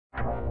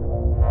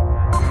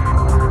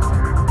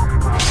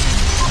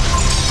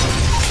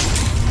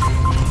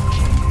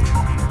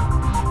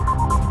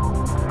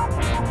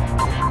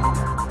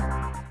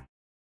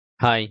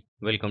Hi,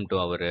 welcome to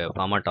our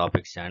Pharma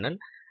Topics channel.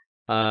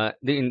 We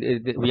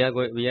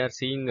are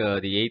seeing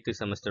the eighth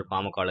semester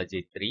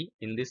Pharmacology 3.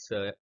 In this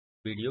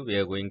video, we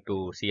are going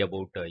to see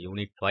about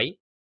Unit 5,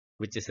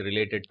 which is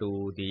related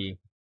to the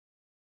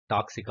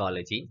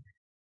toxicology.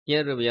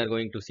 Here we are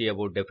going to see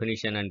about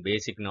definition and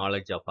basic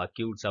knowledge of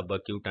acute,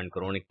 subacute, and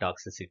chronic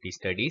toxicity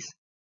studies.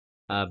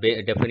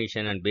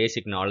 Definition and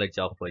basic knowledge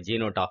of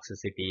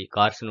genotoxicity,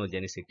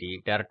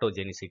 carcinogenicity,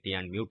 teratogenicity,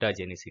 and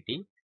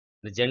mutagenicity,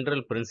 the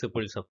general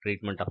principles of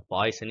treatment of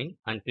poisoning,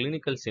 and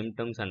clinical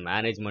symptoms and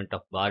management of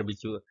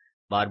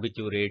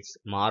barbiturates,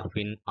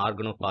 morphine,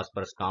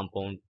 organophosphorus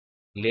compound,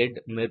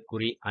 lead,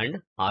 mercury, and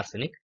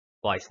arsenic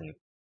poisoning.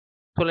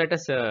 So let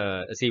us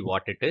see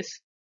what it is.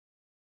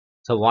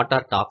 So what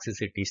are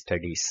toxicity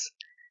studies?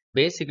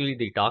 Basically,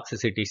 the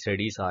toxicity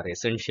studies are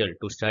essential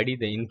to study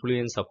the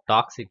influence of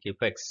toxic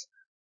effects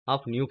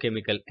of new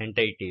chemical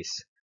entities,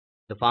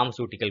 the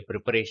pharmaceutical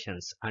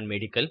preparations, and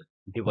medical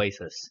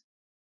devices.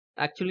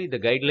 Actually, the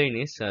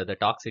guideline is the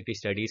toxicity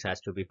studies has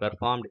to be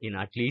performed in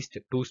at least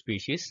two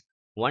species.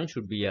 One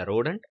should be a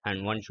rodent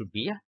and one should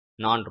be a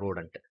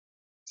non-rodent.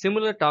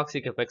 Similar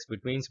toxic effects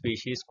between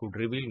species could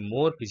reveal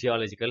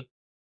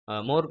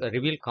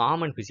reveal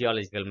common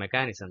physiological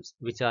mechanisms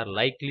which are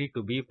likely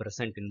to be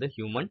present in the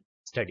human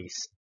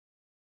studies.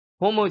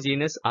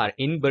 Homogeneous or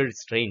inbred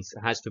strains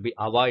has to be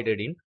avoided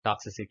in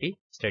toxicity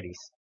studies.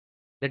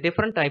 The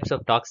different types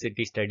of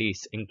toxicity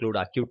studies include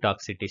acute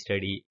toxicity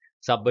study,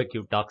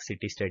 subacute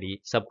toxicity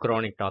study,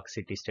 subchronic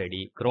toxicity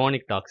study,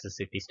 chronic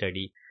toxicity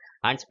study,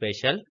 and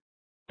special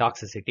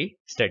toxicity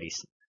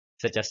studies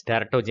such as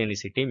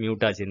teratogenicity,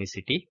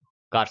 mutagenicity,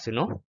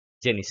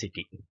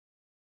 carcinogenicity.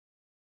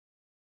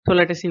 So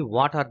let us see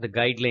what are the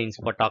guidelines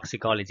for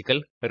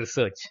toxicological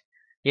research.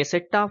 A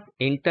set of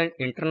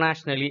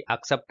internationally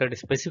accepted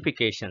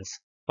specifications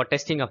for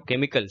testing of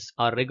chemicals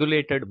are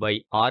regulated by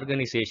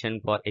Organization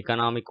for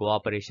Economic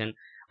Cooperation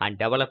and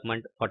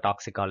Development for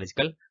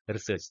Toxicological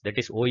Research, that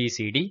is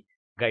OECD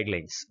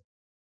guidelines.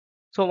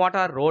 So what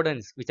are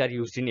rodents which are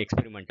used in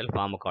experimental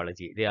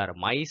pharmacology? They are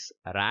mice,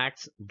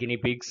 rats, guinea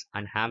pigs,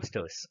 and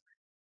hamsters.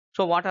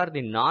 So what are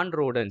the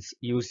non-rodents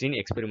used in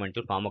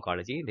experimental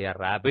pharmacology? They are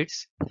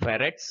rabbits,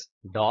 ferrets,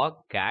 dog,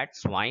 cat,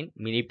 swine,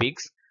 mini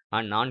pigs,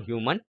 and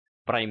non-human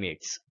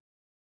primates.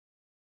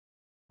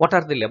 What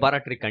are the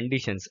laboratory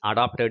conditions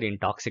adopted in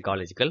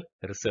toxicological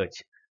research?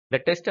 The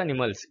test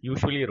animals,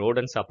 usually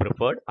rodents, are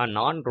preferred and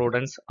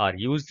non-rodents are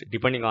used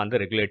depending on the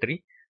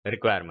regulatory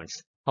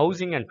requirements.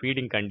 Housing and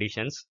feeding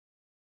conditions.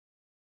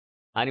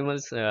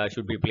 Animals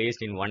should be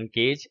placed in one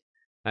cage.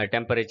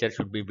 Temperature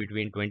should be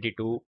between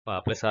 22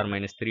 plus or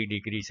minus 3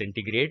 degrees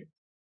centigrade.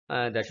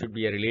 There should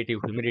be a relative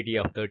humidity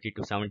of 30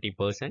 to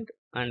 70%,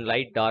 and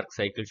light dark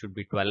cycle should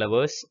be 12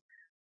 hours.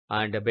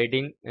 And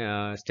bedding,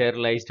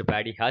 sterilized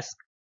paddy husk.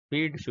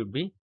 Feed should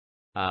be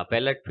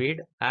pellet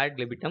feed, ad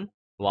libitum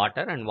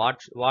water, and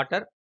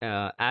water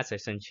as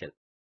essential.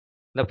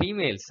 The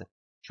females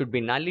should be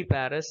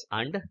nulliparous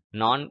and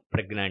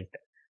non-pregnant.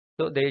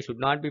 So they should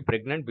not be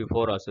pregnant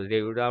before also.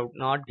 They would have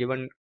not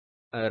given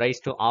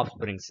rise to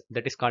offsprings.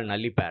 That is called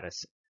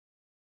nulliparous.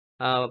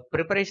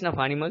 Preparation of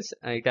animals,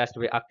 it has to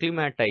be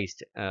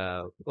acclimatized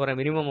for a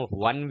minimum of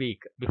 1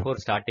 week before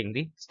starting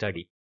the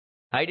study.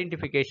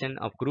 Identification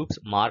of groups,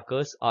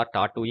 markers, or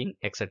tattooing,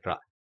 etc.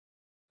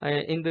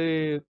 In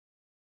the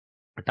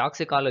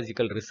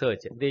toxicological research,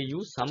 they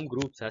use some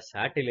groups as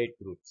satellite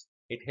groups.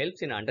 It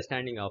helps in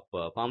understanding of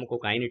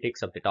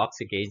pharmacokinetics of the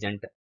toxic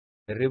agent,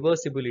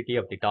 reversibility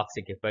of the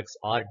toxic effects,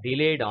 or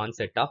delayed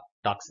onset of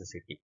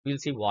toxicity. We'll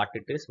see what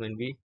it is when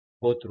we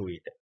go through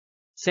it.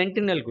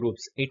 Sentinel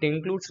groups, it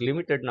includes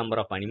limited number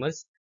of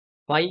animals,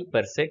 5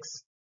 per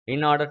sex,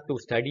 in order to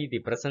study the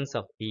presence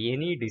of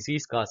any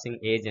disease-causing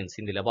agents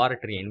in the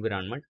laboratory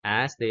environment,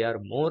 as they are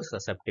more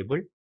susceptible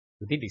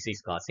to the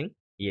disease-causing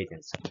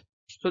agents.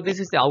 So this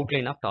is the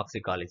outline of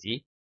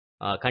toxicology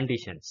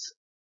conditions.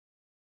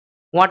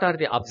 What are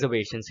the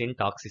observations in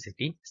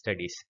toxicity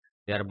studies?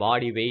 They are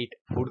body weight,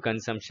 food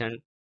consumption,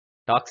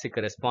 toxic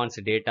response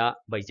data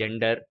by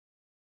gender,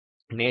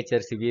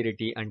 nature,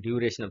 severity, and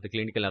duration of the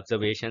clinical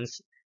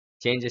observations,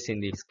 changes in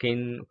the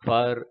skin,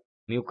 fur,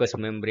 mucous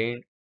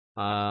membrane,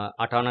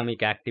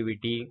 autonomic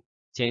activity,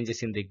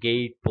 changes in the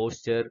gait,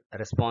 posture,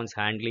 response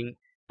handling,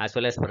 as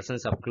well as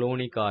presence of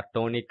clonic or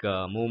tonic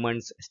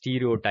movements,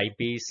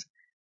 stereotypies,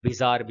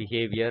 bizarre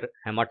behavior,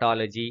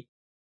 hematology,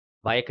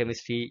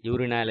 biochemistry,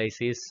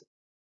 urinalysis,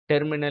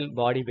 terminal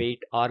body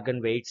weight,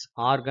 organ weights,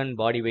 organ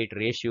body weight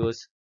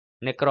ratios,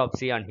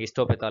 necropsy and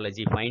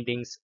histopathology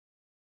findings.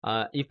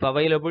 If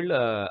available,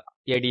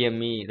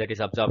 ADME, that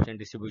is absorption,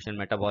 distribution,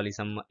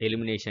 metabolism,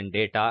 elimination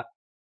data.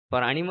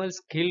 For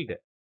animals killed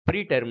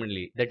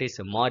pre-terminally, that is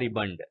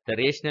moribund, the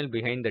rationale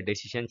behind the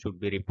decision should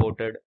be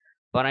reported.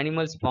 For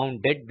animals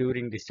found dead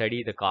during the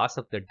study, the cause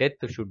of the death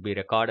should be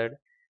recorded,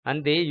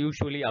 and they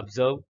usually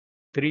observe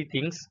three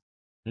things: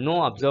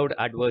 no observed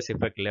adverse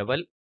effect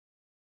level,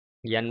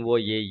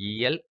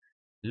 NOAEL,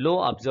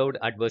 low observed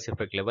adverse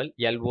effect level,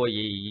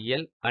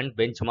 LOAEL, and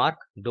benchmark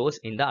those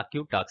in the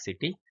acute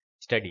toxicity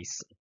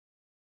studies.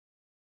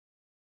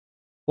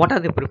 What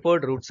are the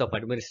preferred routes of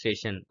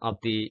administration of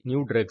the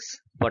new drugs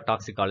for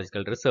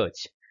toxicological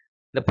research?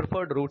 The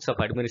preferred routes of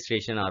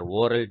administration are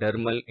oral,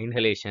 dermal,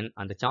 inhalation,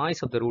 and the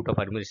choice of the route of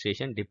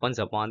administration depends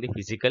upon the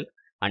physical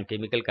and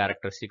chemical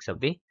characteristics of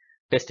the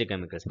test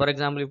chemicals. For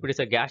example, if it is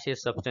a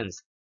gaseous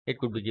substance, it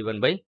could be given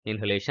by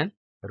inhalation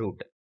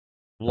route.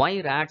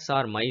 Why rats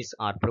or mice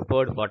are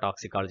preferred for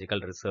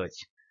toxicological research?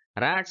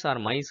 Rats or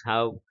mice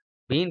have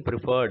been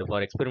preferred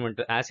for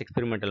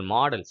experimental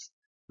models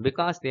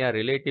because they are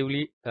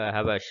relatively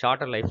have a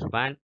shorter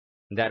lifespan.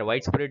 Their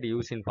widespread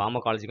use in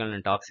pharmacological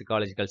and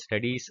toxicological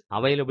studies,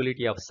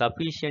 availability of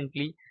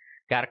sufficiently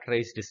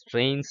characterized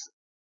strains.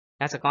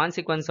 As a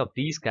consequence of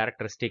these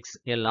characteristics,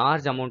 a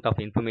large amount of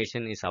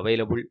information is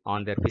available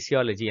on their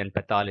physiology and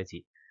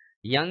pathology.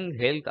 Young,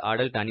 healthy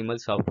adult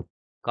animals have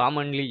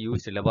commonly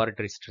used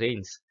laboratory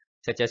strains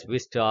such as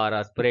Wistar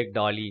or Sprague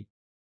Dawley,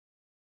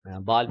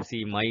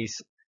 Balbsy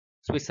mice,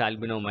 Swiss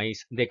albino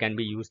mice. They can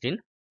be used in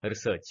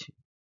research.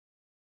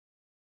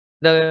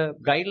 The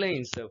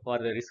guidelines for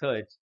the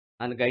research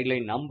and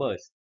guideline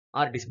numbers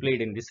are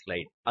displayed in this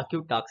slide.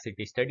 Acute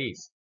toxicity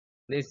studies.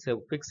 This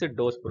fixed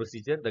dose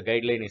procedure, the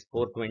guideline is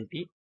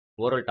 420,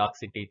 oral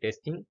toxicity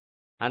testing,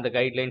 and the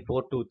guideline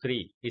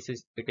 423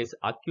 it is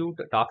acute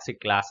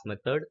toxic class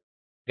method.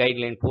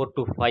 Guideline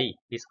 425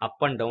 is up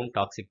and down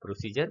toxic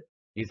procedure.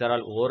 These are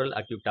all oral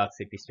acute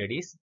toxicity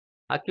studies.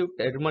 Acute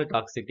thermal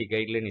toxicity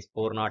guideline is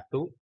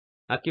 402.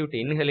 Acute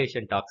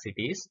inhalation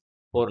toxicity is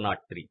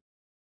 403.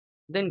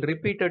 Then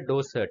repeated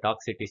dose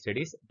toxicity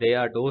studies, they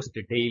are dosed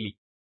daily.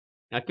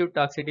 Acute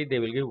toxicity, they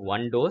will give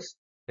one dose.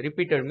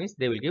 Repeated means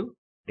they will give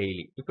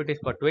daily. If it is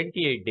for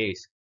 28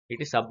 days,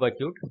 it is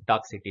subacute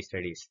toxicity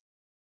studies.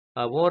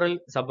 Oral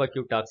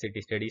subacute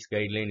toxicity studies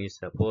guideline is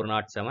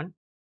 407.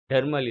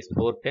 Thermal is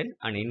 410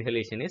 and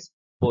inhalation is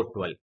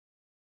 412.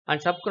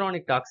 And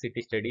subchronic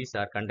toxicity studies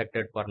are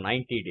conducted for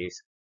 90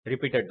 days.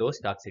 Repeated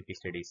dose toxicity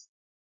studies.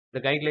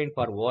 The guideline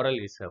for oral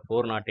is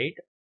 408.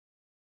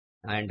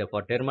 And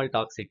for thermal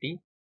toxicity,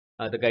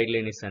 the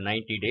guideline is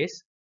 90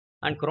 days.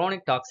 And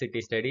chronic toxicity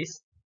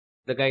studies,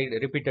 the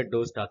repeated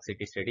dose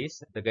toxicity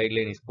studies, the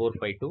guideline is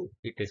 452.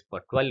 It is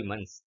for 12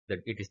 months that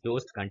it is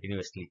dosed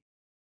continuously.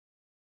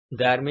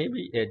 There may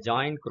be a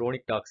joint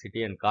chronic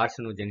toxicity and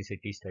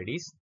carcinogenicity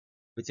studies,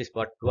 which is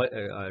for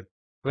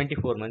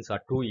 24 months or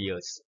 2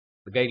 years.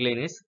 The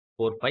guideline is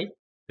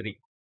 453.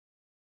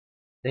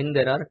 Then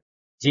there are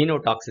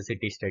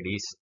genotoxicity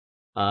studies.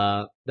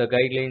 The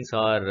guidelines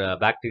are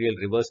bacterial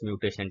reverse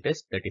mutation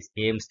test, that is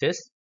AIMS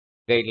test,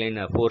 guideline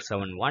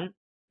 471,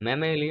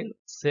 mammalian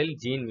cell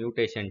gene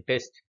mutation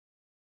test,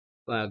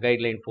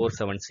 guideline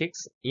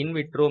 476, in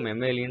vitro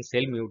mammalian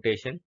cell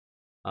mutation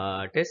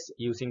test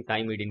using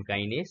thymidine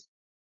kinase,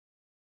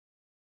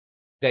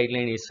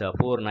 guideline is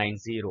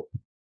 490.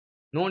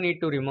 No need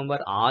to remember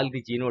all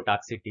the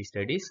genotoxicity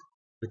studies,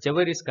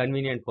 whichever is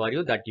convenient for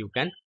you that you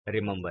can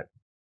remember.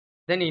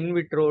 Then in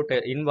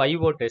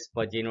vivo test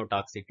for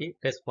genotoxicity,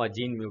 test for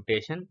gene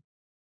mutation,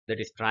 that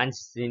is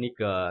transgenic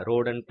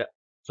rodent,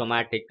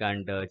 somatic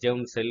and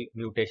germ cell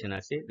mutation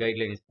assay,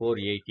 guideline is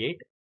 488.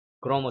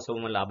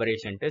 Chromosomal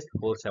aberration test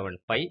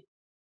 475.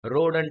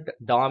 Rodent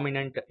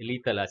dominant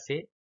lethal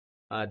assay,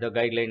 the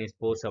guideline is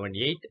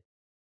 478.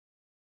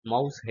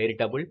 Mouse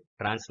heritable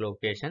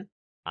translocation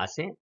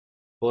assay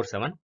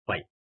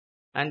 475.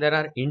 And there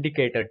are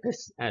indicator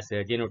tests as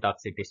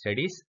genotoxicity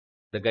studies,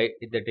 that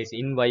is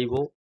in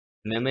vivo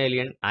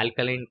mammalian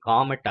alkaline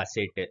comet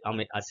assay,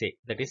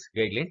 that is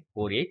guideline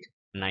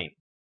 489.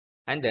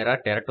 And there are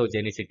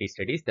teratogenicity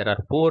studies. There are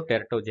 4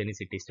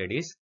 teratogenicity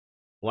studies.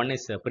 One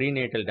is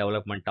prenatal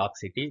development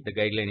toxicity, the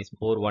guideline is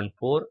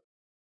 414.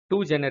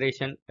 2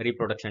 generation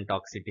reproduction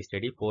toxicity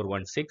study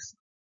 416.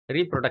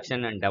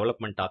 Reproduction and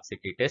development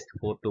toxicity test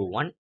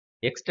 421.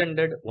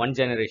 Extended 1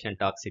 generation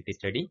toxicity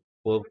study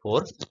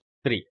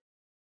 443.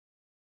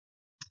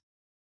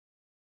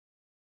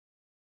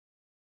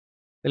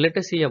 Let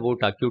us see about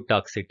acute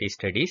toxicity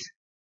studies.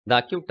 The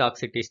acute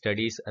toxicity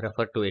studies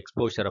refer to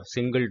exposure of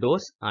single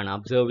dose and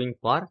observing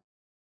for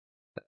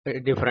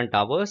different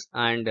hours,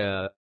 and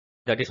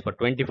that is for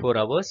 24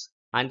 hours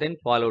and then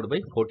followed by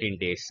 14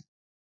 days.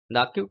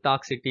 The acute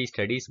toxicity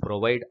studies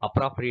provide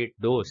appropriate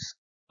dose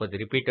for the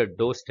repeated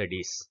dose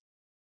studies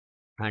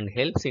and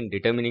helps in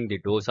determining the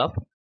dose of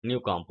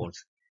new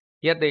compounds.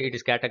 Here it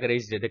is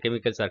categorized, the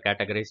chemicals are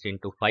categorized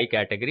into 5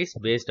 categories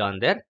based on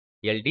their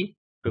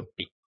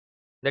LD50.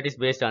 That is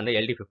based on the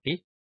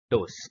LD50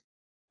 dose.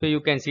 So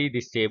you can see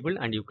this table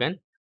and you can,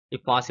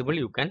 if possible,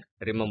 you can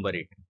remember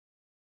it.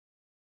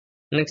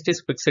 Next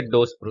is fixed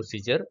dose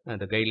procedure.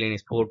 The guideline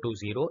is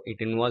 420. It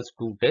involves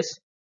 2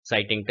 tests,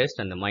 sighting test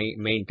and the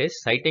main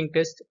test. Sighting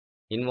test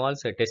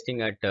involves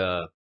testing at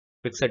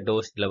fixed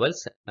dose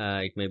levels.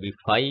 It may be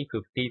 5,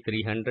 50,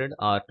 300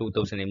 or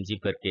 2000 mg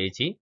per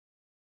kg.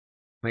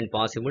 When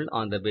possible,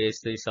 on the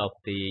basis of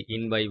the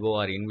in vivo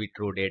or in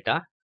vitro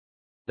data,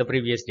 the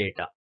previous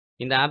data.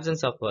 In the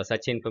absence of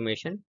such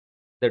information,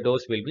 the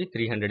dose will be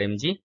 300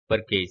 mg per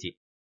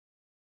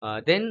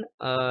kg. Then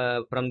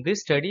from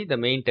this study, the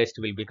main test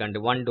will be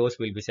conducted. One dose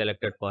will be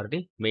selected for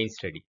the main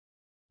study.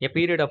 A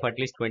period of at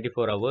least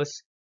 24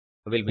 hours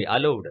will be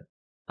allowed,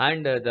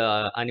 and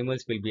the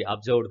animals will be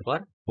observed for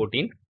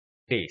 14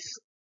 days.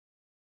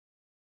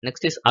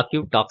 Next is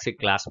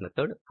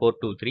acutetoxicclassmethod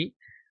 423.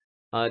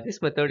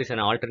 This method is an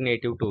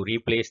alternative to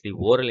replace the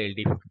oral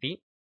LD50.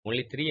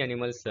 Only 3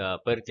 animals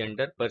per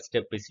gender per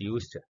step is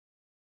used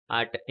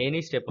at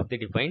any step of the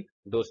defined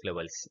dose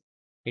levels.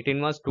 It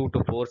involves 2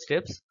 to 4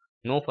 steps.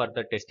 No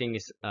further testing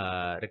is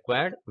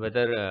required.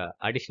 Whether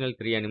additional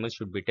 3 animals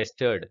should be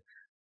tested,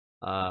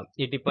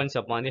 it depends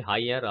upon the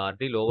higher or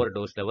the lower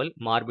dose level,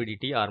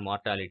 morbidity or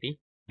mortality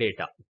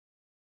data.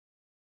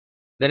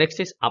 The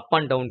next is up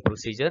and down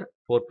procedure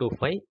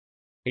 425.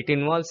 It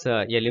involves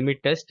a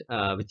limit test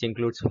which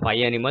includes 5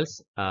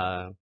 animals.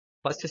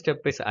 First step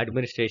is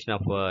administration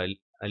of a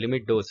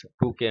limit dose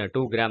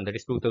 2 gram, that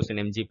is 2000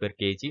 mg per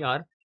kg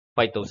or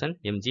 5000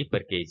 mg per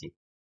kg.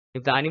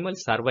 If the animal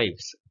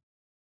survives,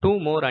 2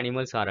 more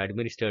animals are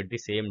administered the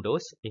same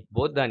dose. If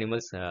both the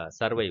animals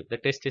survive, the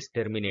test is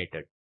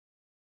terminated.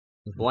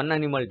 If one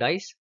animal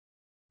dies,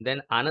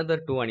 then another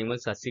 2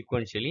 animals are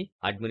sequentially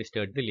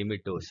administered the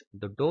limit dose.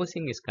 The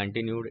dosing is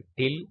continued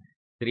till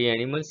 3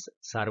 animals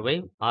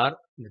survive or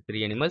the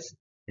 3 animals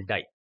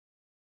die.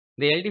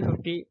 The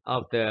LD50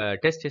 of the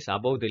test is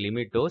above the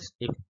limit dose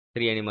if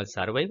 3 animals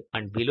survive,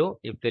 and below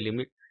if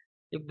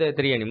the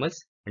 3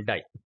 animals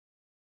die.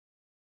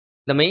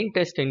 The main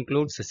test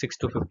includes 6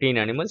 to 15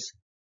 animals.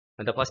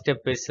 The first step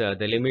is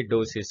the limit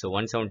dose is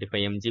 175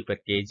 mg per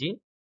kg.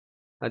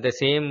 The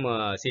same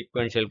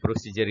sequential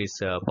procedure is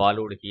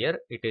followed here.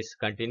 It is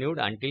continued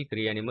until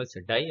 3 animals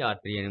die or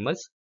 3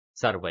 animals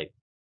survive.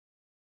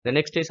 The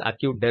next is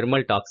acute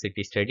dermal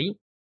toxicity study.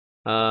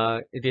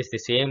 It is the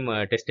same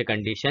test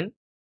condition.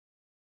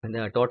 And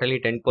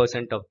totally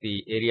 10% of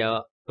the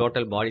area,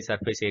 total body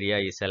surface area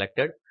is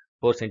selected,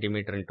 4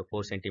 cm into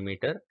 4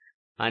 cm,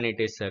 and it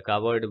is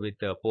covered with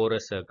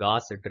porous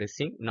gauze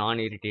dressing,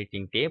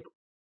 non-irritating tape,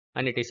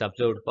 and it is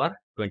observed for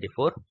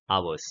 24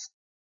 hours.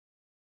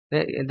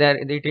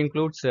 It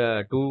includes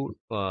 2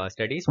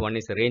 studies. One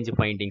is a range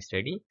finding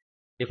study.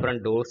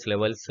 Different dose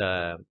levels,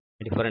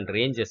 different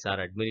ranges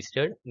are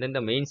administered. Then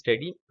the main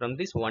study, from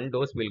this one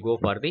dose will go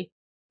for the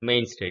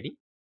main study.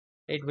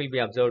 It will be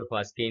observed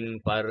for skin,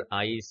 fur,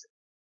 eyes,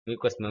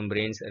 mucous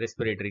membranes,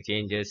 respiratory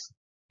changes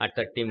at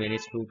 30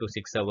 minutes, 2 to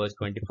 6 hours,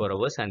 24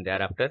 hours, and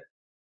thereafter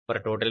for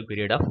a total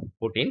period of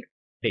 14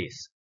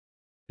 days.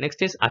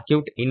 Next is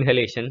acute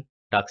inhalation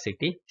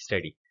toxicity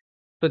study.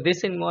 So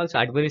this involves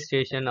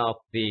administration of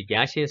the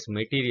gaseous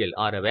material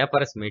or a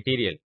vaporous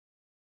material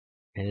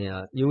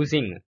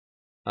using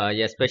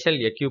a special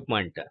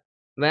equipment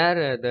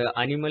where the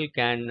animal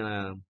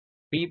can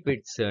peep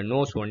its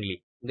nose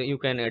only. You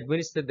can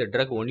administer the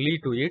drug only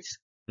to its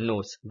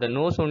nose. The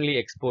nose only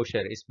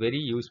exposure is very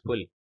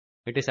useful.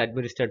 It is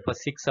administered for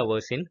 6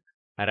 hours in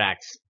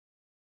rats.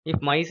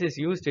 If mice is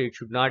used, it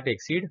should not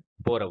exceed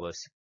 4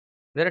 hours.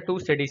 There are 2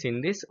 studies in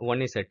this.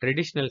 One is a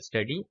traditional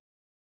study.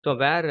 So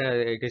where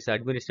it is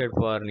administered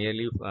for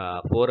nearly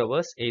 4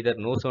 hours, either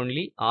nose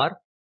only or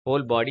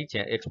whole body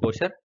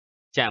exposure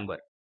chamber.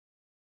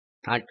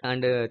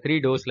 And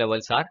 3 dose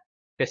levels are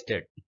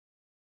tested.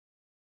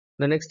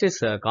 The next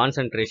is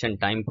concentration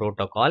time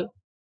protocol.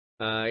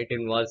 It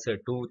involves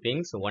 2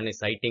 things. One is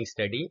sighting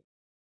study.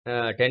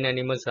 10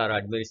 animals are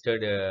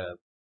administered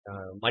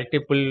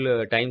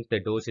multiple times. The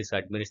dose is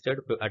administered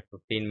at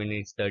 15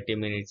 minutes, 30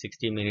 minutes,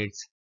 60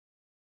 minutes,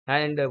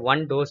 and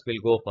 1 dose will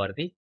go for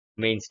the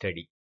main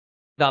study.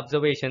 The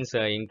observations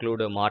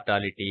include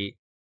mortality,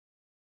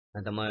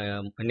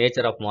 the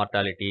nature of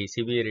mortality,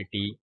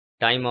 severity,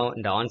 time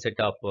and the onset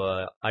of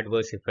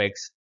adverse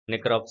effects,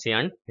 necropsy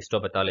and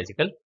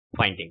histopathological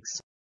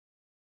findings.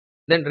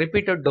 Then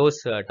repeated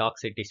dose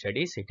toxicity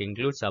studies. It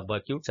includes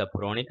subacute,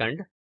 subchronic and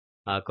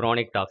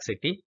chronic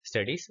toxicity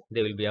studies.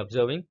 They will be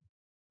observing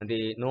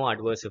the no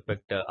adverse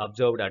effect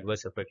observed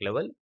adverse effect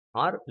level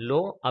or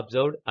low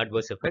observed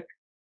adverse effect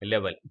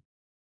level.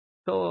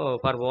 So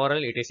for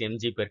oral it is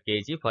mg per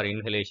kg. For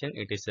inhalation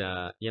it is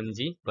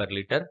mg per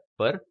liter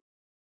per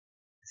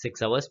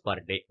 6 hours per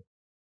day.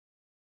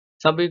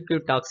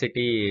 Subacute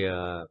toxicity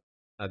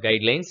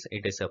guidelines.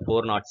 It is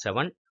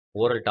 407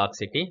 oral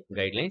toxicity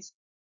guidelines.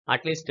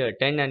 At least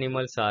 10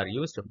 animals are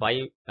used, 5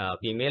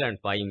 female and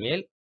 5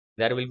 male.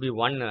 There will be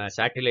 1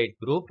 satellite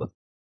group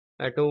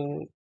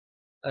to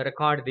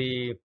record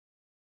the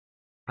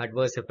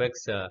adverse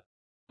effects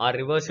or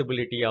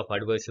reversibility of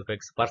adverse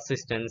effects,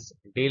 persistence,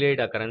 delayed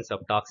occurrence of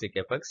toxic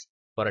effects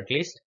for at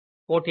least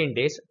 14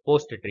 days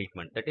post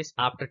treatment, that is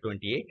after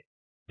 28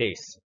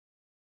 days.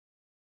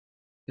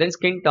 Then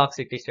skin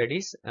toxicity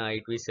studies.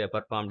 It was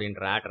performed in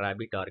rat,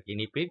 rabbit or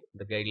guinea pig.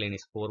 The guideline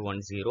is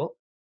 410.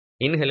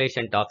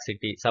 Inhalation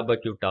toxicity,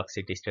 subacute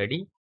toxicity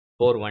study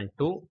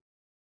 412.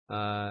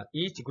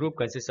 Each group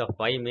consists of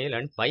 5 male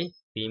and 5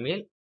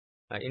 female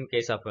in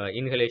case of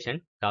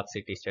inhalation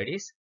toxicity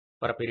studies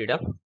for a period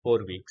of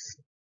 4 weeks.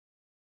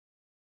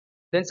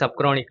 Then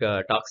subchronic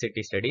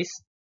toxicity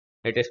studies.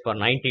 It is for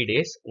 90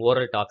 days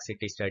oral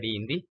toxicity study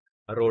in the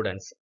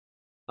rodents.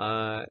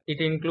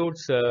 It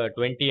includes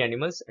 20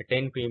 animals,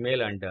 10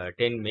 female and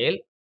 10 male.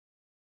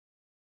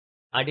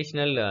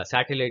 Additional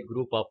satellite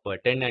group of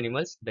 10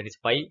 animals, that is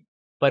 5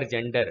 per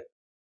gender.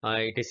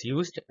 It is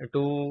used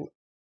to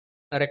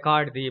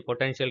record the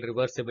potential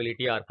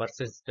reversibility or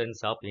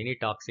persistence of any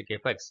toxic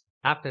effects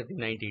after the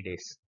 90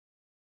 days.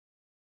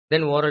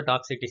 Then oral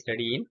toxicity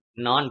study in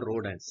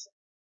non-rodents.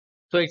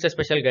 So it's a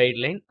special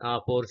guideline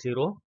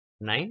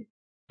 409.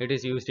 It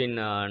is used in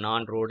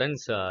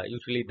non-rodents.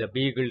 Usually the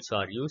beagles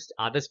are used.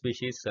 Other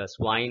species,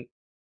 swine,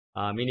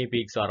 mini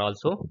pigs are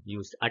also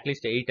used. At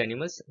least 8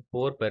 animals,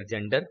 4 per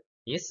gender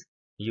is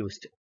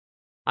used.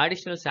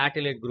 Additional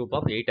satellite group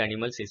of 8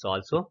 animals is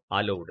also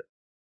allowed.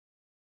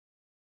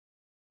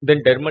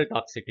 Then dermal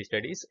toxicity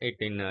studies, it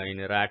in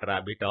rat,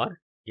 rabbit or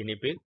guinea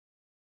pig.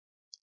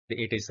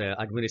 It is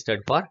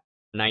administered for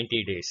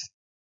 90 days.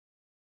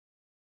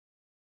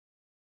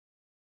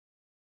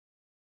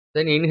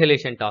 Then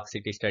inhalation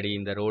toxicity study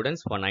in the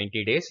rodents for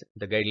 90 days.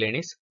 The guideline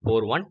is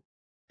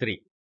 413.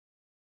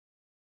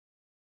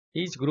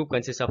 Each group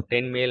consists of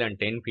 10 male and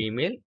 10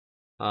 female.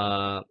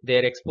 They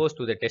are exposed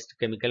to the test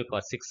chemical for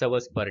 6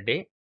 hours per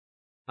day.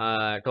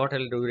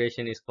 Total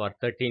duration is for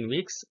 13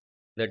 weeks.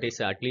 That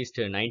is at least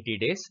 90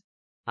 days.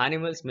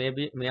 Animals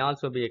may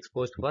also be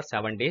exposed for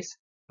 7 days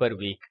per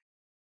week.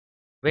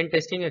 When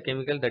testing a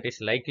chemical that is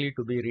likely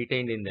to be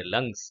retained in the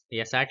lungs,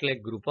 a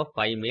satellite group of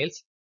 5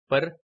 males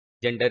per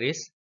gender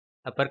is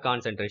per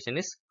concentration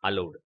is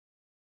allowed.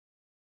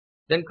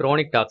 Then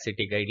chronic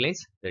toxicity guidelines,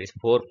 that is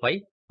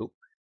 452.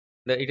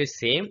 It is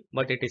same,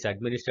 but it is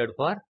administered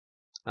for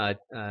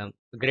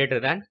greater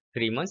than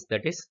 3 months,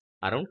 that is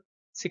around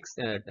 6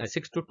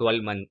 to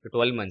 12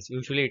 months.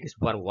 Usually it is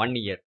for 1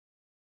 year.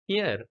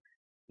 Here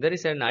there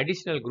is an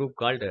additional group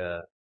called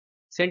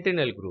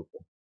sentinel group.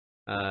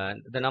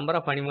 The number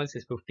of animals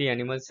is 50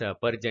 animals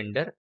per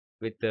gender,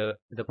 with the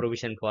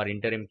provision for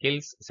interim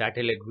kills,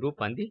 satellite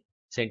group and the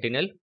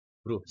sentinel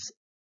groups.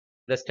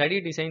 The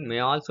study design may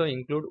also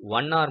include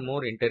 1 or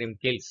more interim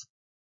kills.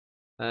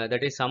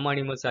 That is, some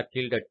animals are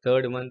killed at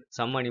 3rd month,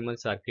 some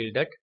animals are killed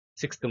at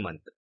 6th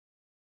month.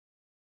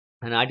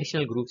 And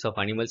additional groups of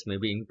animals may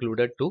be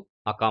included to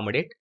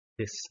accommodate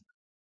this.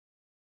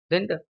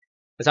 Then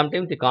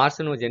sometimes the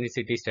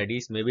carcinogenicity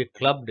studies may be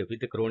clubbed with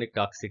the chronic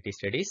toxicity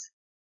studies.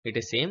 It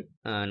is same,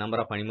 number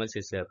of animals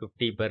is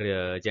 50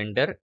 per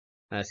gender.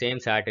 Same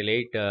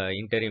satellite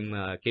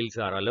interim kills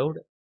are allowed.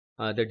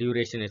 The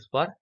duration is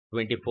for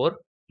 24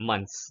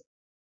 months.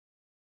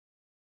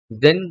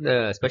 Then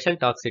the special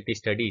toxicity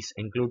studies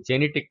include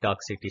genetic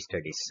toxicity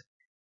studies.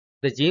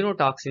 The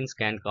genotoxins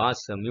can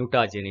cause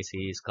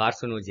mutagenicity,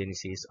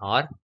 carcinogenicity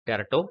or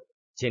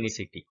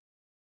teratogenicity.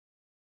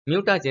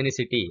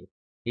 Mutagenicity,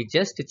 it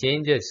just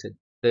changes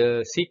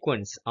the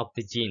sequence of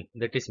the gene,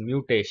 that is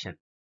mutation.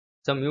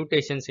 Some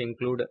mutations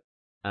include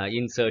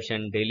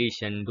insertion,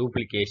 deletion,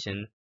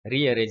 duplication,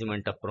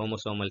 rearrangement of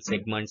chromosomal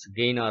segments,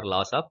 gain or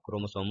loss of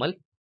chromosomal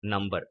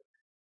number.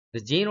 The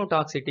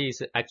genotoxicity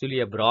is actually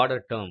a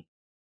broader term.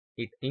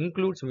 It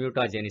includes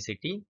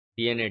mutagenicity,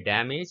 DNA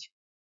damage,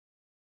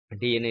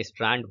 DNA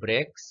strand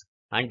breaks,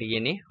 and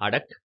DNA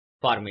adduct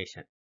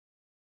formation.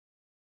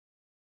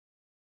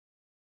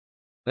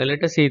 Well,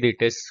 let us see the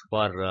tests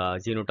for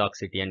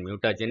genotoxicity and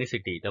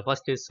mutagenicity. The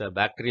first is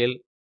bacterial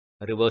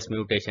reverse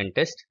mutation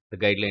test. The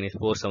guideline is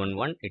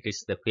 471. It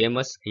is the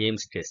famous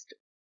Ames test.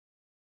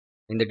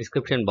 In the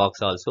description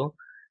box also,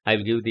 I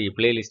will give the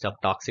playlist of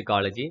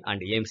toxicology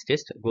and Ames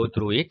test. Go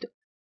through it.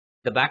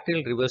 The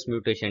bacterial reverse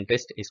mutation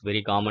test is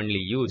very commonly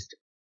used.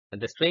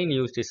 The strain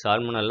used is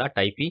Salmonella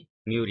typhi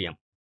murium.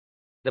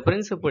 The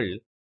principle,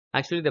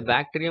 actually the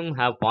bacterium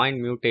have point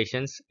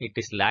mutations. It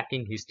is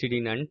lacking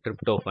histidine and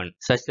tryptophan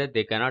such that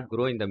they cannot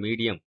grow in the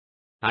medium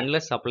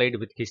unless supplied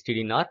with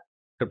histidine or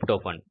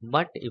tryptophan.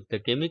 But if the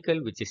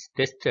chemical which is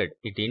tested,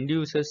 it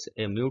induces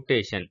a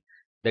mutation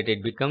that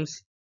it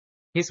becomes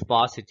His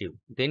positive,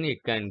 then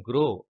it can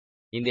grow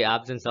in the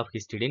absence of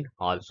histidine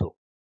also.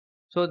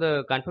 So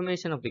the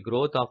confirmation of the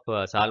growth of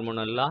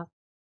Salmonella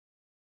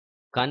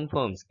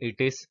confirms it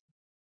is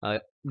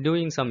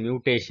doing some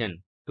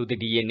mutation to the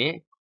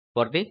DNA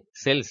for the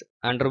cells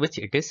under which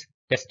it is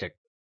tested.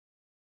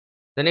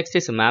 The next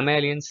is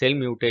mammalian cell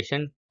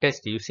mutation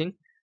test using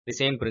the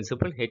same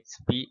principle,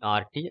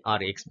 HPRT or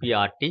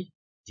XPRT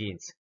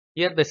genes.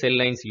 Here the cell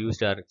lines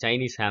used are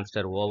Chinese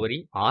hamster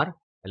ovary or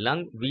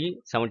lung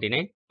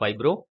V79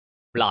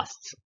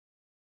 fibroblasts.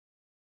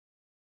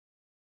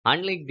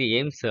 Unlike the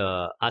Ames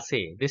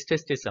assay, this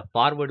test is a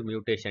forward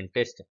mutation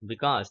test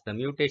because the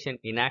mutation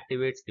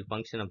inactivates the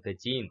function of the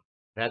gene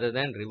rather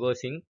than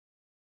reversing.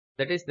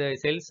 That is, the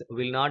cells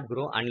will not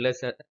grow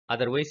unless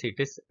otherwise if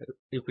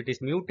it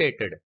is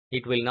mutated,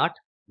 it will not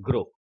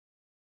grow.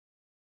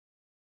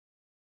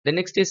 The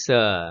next is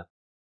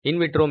in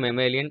vitro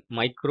mammalian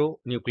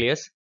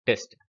micronucleus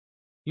test.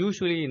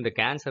 Usually in the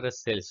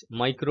cancerous cells,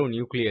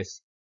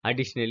 micronucleus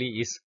additionally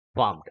is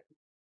formed.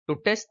 To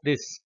test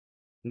this,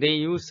 they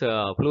use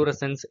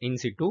fluorescence in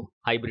situ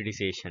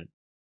hybridization.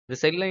 The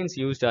cell lines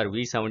used are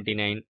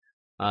V79,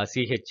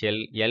 CHL,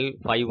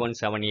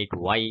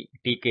 L5178Y,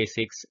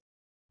 TK6,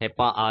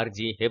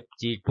 HEPA-RG,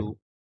 HEPG2,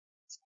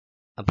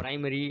 a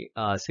primary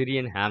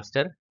Syrian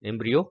hamster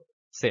embryo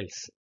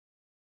cells.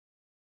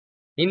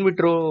 In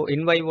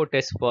vivo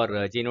tests for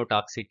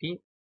genotoxicity,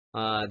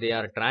 they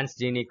are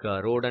transgenic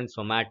rodent,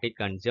 somatic,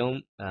 and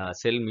germ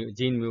cell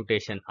gene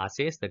mutation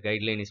assays. The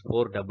guideline is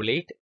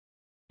 488.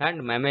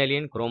 And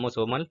mammalian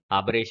chromosomal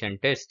aberration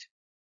test.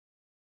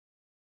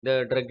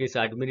 The drug is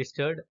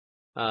administered,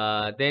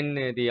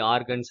 then the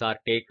organs are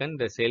taken,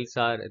 the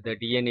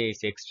DNA is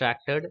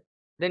extracted,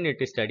 then it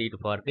is studied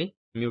for the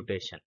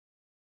mutation.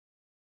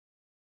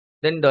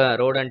 Then the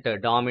rodent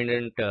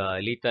dominant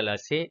lethal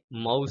assay,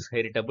 mouse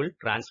heritable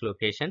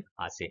translocation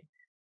assay.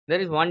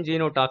 There is one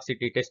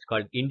genotoxicity test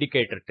called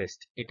indicator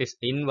test. It is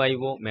in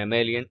vivo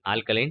mammalian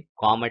alkaline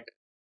comet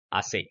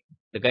assay.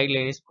 The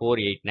guideline is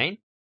 489.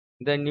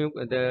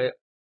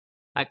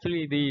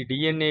 Actually, the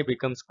DNA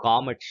becomes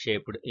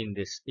comet-shaped in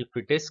this if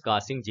it is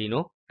causing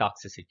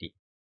genotoxicity.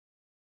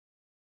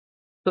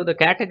 So, the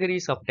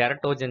categories of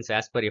teratogens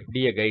as per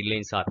FDA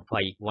guidelines are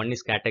 5. One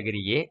is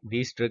category A.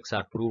 These drugs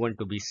are proven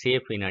to be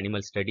safe in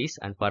animal studies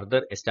and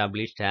further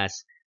established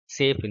as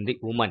safe in the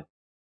human.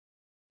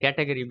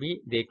 Category B,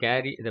 they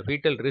carry the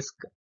fetal risk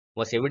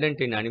was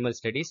evident in animal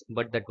studies,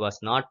 but that was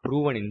not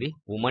proven in the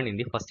woman in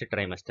the first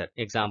trimester.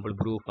 Example,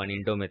 Broof and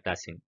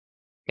indomethacin.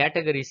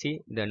 Category C,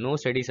 no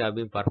studies have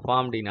been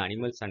performed in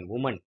animals and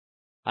women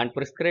and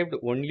prescribed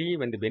only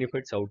when the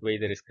benefits outweigh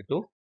the risk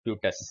to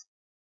fetus.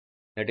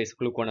 That is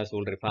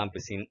fluconazole,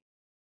 rifampicin.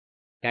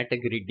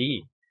 Category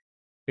D,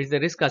 the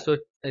risk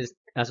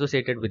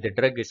associated with the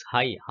drug is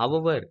high.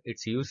 However,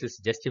 its use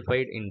is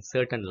justified in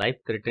certain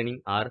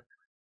life-threatening or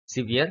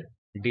severe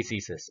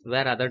diseases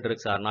where other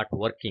drugs are not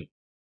working.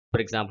 For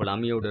example,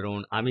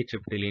 amiodarone,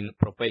 amitriptyline,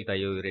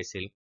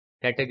 propylthiouracil.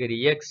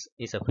 Category X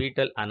is a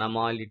fetal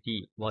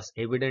anomaly was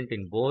evident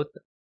in both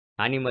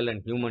animal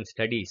and human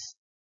studies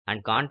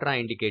and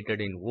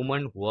contraindicated in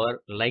women who are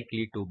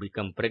likely to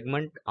become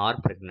pregnant or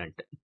pregnant.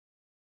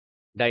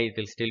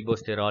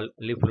 Diethylstilbestrol,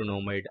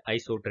 leflunomide,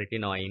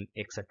 isotretinoin,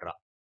 etc.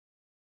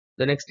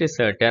 The next is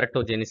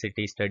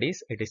teratogenicity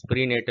studies. It is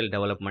prenatal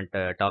development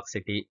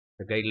toxicity.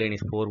 The guideline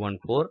is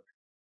 414.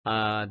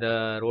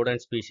 The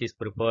rodent species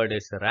preferred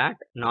is rat.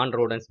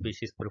 Non-rodent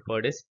species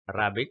preferred is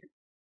rabbit.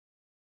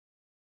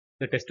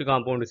 The test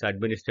compound is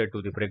administered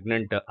to the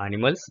pregnant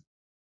animals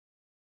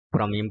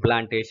from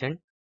implantation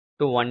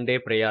to 1 day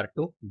prior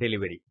to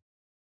delivery.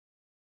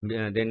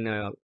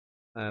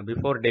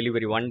 Before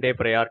delivery, 1 day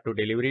prior to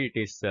delivery, it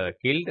is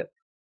killed.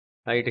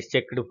 It is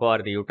checked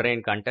for the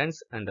uterine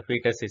contents and the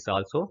fetus is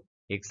also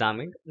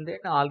examined. Then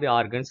all the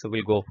organs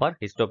will go for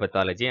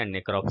histopathology and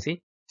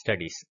necropsy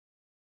studies.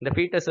 The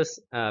fetuses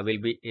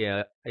will be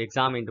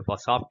examined for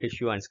soft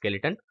tissue and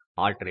skeleton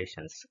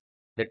alterations.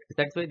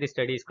 That's why the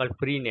study is called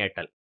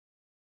prenatal.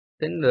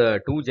 Then the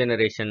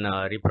 2-generation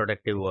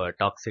reproductive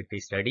toxicity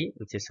study,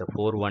 which is a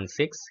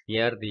 416.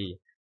 Here the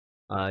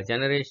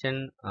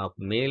generation of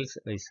males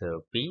is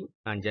P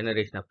and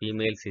generation of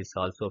females is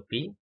also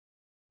P.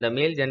 The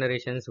male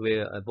generations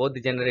both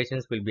the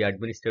generations will be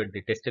administered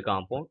the test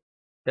compound.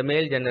 The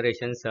male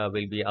generations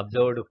will be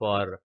observed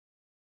for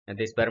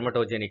the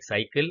spermatogenic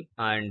cycle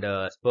and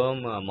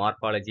sperm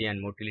morphology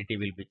and motility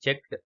will be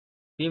checked.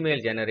 Female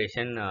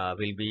generation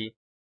will be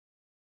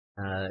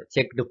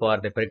checked for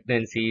the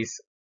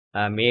pregnancies,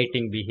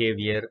 mating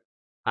behavior,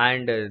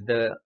 and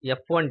the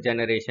F1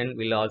 generation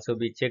will also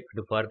be checked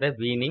for the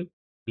weaning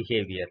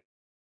behavior.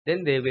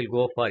 Then they will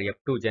go for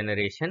F2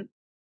 generation.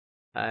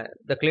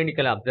 The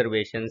clinical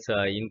observations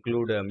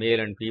include male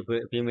and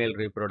female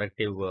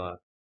reproductive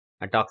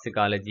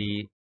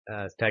toxicology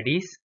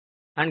studies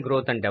and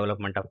growth and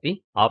development of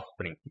the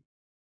offspring.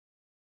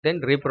 Then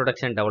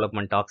reproduction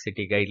development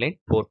toxicity guideline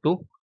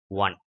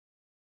 421.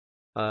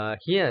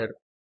 Here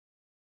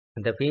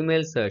the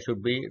females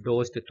should be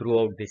dosed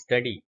throughout the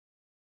study.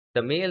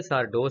 The males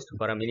are dosed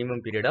for a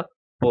minimum period of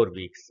 4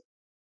 weeks.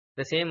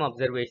 The same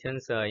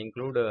observations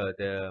include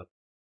the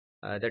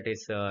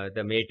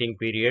mating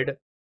period,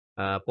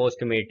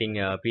 post-mating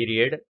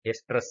period,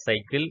 estrus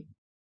cycle.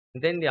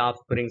 Then the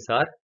offsprings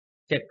are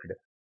checked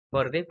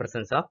for the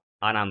presence of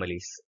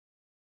anomalies.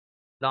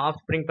 The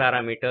offspring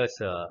parameters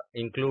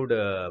include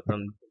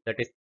that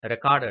is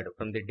recorded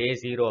from the day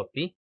 0 of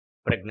the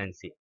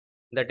pregnancy.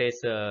 That is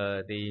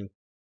the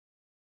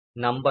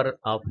number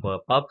of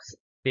pups,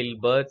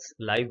 stillbirths,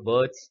 live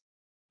births,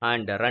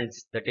 and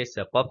runts. That is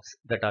pups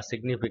that are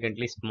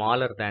significantly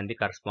smaller than the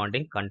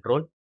corresponding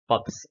control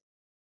pups.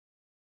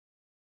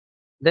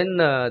 Then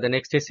the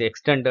next is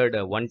extended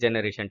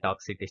 1-generation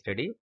toxicity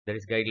study. That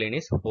is guideline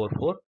is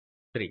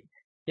 443.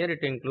 Here it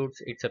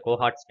includes, it's a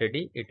cohort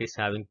study. It is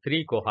having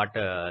 3 cohort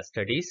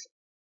studies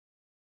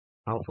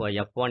of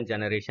F1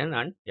 generation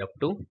and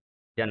F2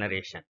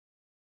 generation.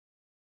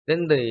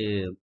 Then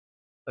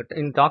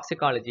in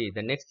toxicology,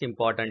 the next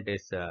important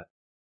is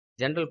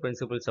general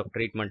principles of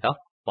treatment of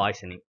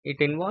poisoning. It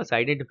involves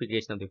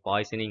identification of the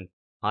poisoning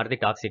or the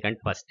toxicant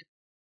first.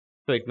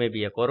 So it may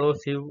be a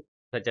corrosive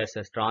such as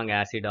a strong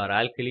acid or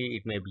alkali.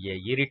 It may be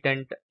a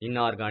irritant,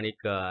 inorganic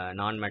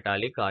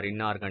non-metallic or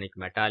inorganic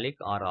metallic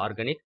or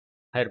organic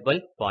herbal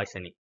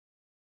poisoning.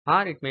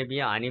 Or it may be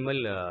an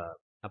animal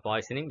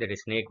poisoning, that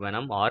is snake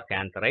venom or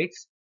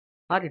cantharides.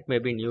 or it may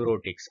be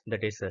neurotics,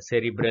 that is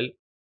cerebral,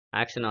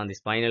 action on the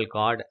spinal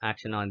cord,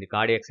 action on the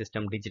cardiac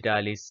system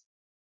digitalis,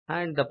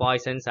 and the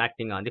poisons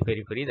acting on the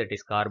periphery, that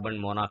is carbon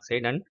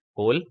monoxide and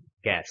coal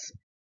gas.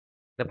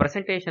 The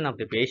presentation of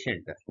the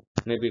patient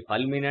may be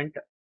fulminant,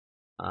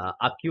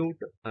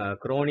 acute,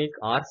 chronic,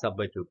 or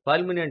subacute.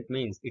 Fulminant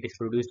means it is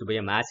produced by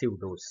a massive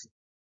dose.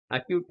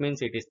 Acute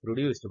means it is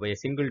produced by a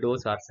single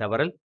dose or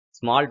several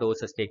small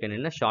doses taken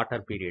in a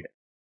shorter period.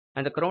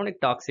 And the chronic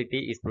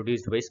toxicity is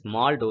produced by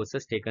small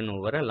doses taken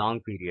over a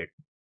long period.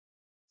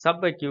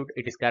 Subacute,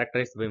 it is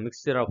characterized by a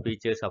mixture of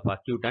features of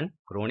acute and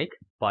chronic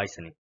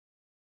poisoning.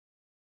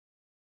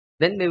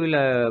 Then they will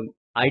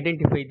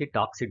identify the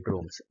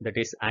toxidromes, that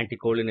is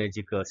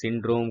anticholinergic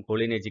syndrome,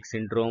 cholinergic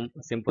syndrome,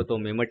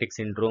 sympathomimetic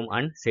syndrome,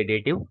 and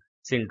sedative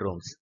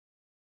syndromes.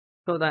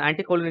 So the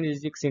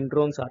anticholinergic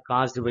syndromes are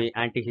caused by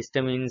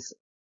antihistamines,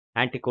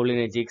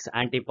 anticholinergics,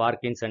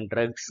 anti-Parkinson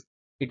drugs.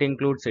 It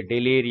includes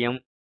delirium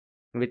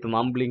with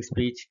mumbling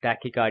speech,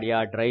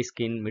 tachycardia, dry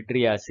skin,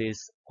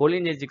 mydriasis.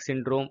 Cholinergic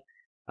syndrome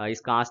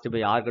is caused by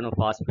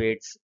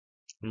organophosphates,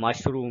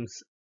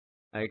 mushrooms.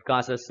 It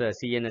causes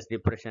CNS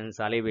depression,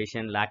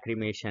 salivation,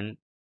 lacrimation.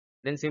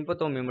 Then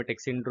sympathomimetic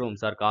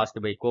syndromes are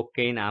caused by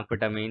cocaine,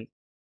 amphetamine,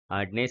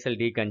 nasal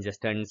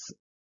decongestants.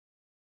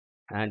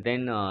 And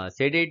then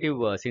sedative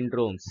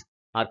syndromes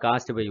are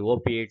caused by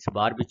opiates,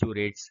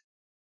 barbiturates,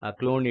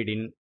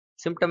 clonidine.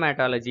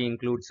 Symptomatology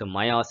includes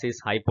meiosis,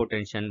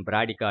 hypotension,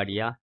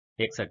 bradycardia,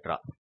 etc.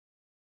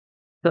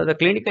 So the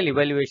clinical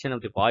evaluation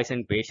of the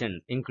poison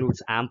patient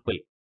includes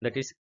that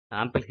is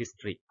ample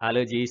history,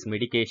 allergies,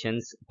 medications,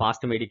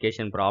 past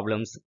medication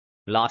problems,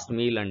 last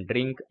meal and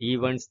drink,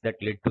 events that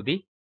led to the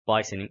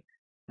poisoning.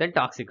 Then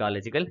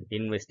toxicological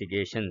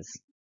investigations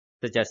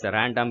such as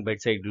random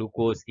bedside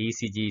glucose,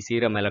 ECG,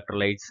 serum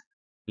electrolytes,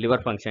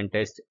 liver function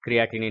test,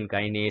 creatinine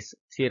kinase,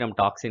 serum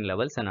toxin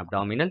levels, and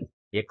abdominal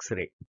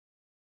X-ray.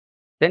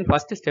 Then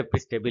first step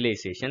is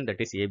stabilization, that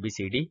is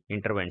ABCD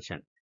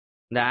intervention.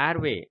 The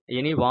airway,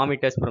 any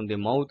vomitus from the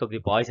mouth of the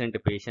poisoned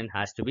patient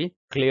has to be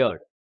cleared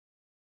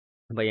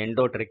by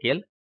endotracheal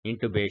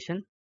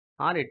intubation,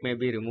 or it may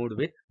be removed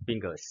with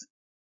fingers.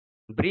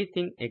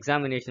 Breathing,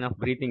 examination of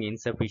breathing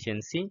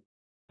insufficiency,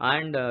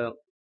 and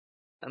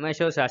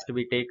measures has to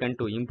be taken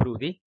to improve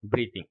the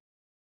breathing.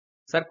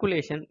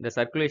 Circulation, the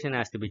circulation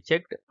has to be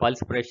checked,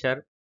 pulse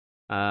pressure,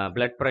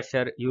 blood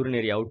pressure,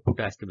 urinary output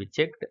has to be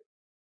checked,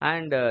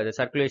 and the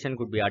circulation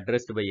could be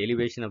addressed by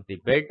elevation of the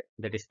bed,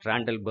 that is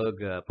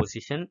Trendelenburg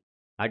position,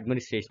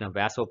 administration of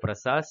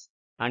vasopressors,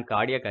 and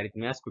cardiac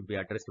arrhythmias could be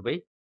addressed by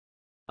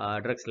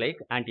drugs like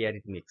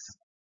antiarrhythmics.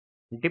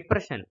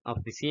 Depression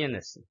of the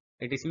CNS,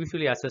 it is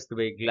usually assessed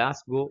by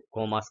Glasgow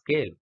Coma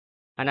Scale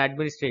and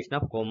administration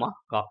of coma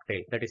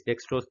cocktail, that is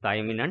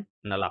dextrosthiamine and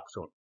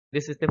naloxone.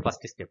 This is the first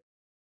step.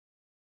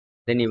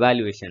 Then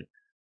evaluation.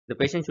 The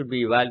patient should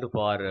be evaluated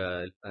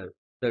for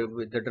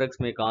the drugs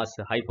may cause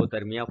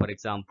hypothermia, for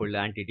example,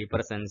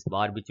 antidepressants,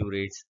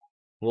 barbiturates,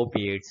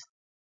 opiates,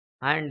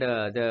 and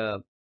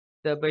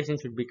the patient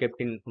should be kept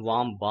in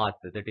warm bath,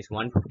 that is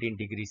 115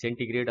 degrees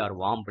centigrade, or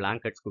warm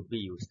blankets could be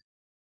used.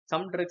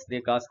 Some drugs,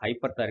 they cause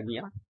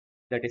hyperthermia,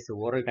 that is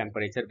oral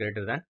temperature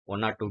greater than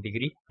 1 or 2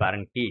 degree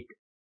Fahrenheit,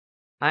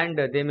 and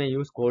they may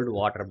use cold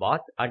water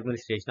bath,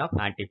 administration of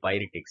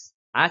antipyretics.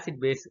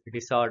 Acid-base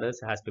disorders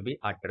has to be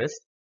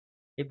addressed.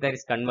 If there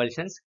is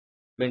convulsions,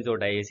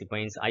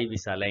 benzodiazepines, IV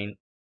saline.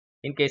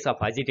 In case of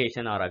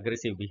agitation or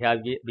aggressive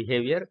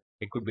behavior,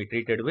 it could be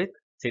treated with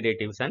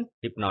sedatives and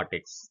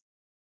hypnotics.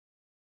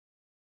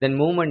 Then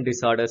movement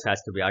disorders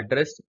has to be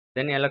addressed.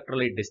 Then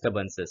electrolyte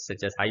disturbances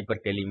such as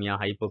hyperkalemia,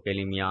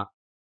 hypokalemia,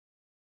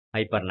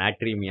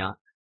 hypernatremia,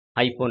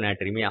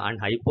 hyponatremia,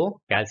 and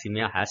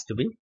hypocalcemia has to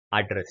be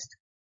addressed.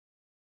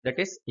 That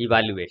is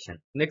evaluation.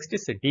 Next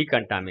is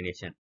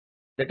decontamination.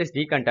 That is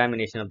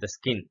decontamination of the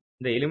skin,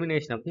 the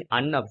elimination of the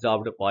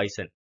unabsorbed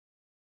poison.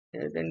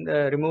 Then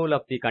the removal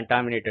of the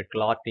contaminated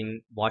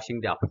clothing,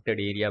 washing the affected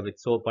area with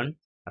soap and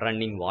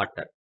running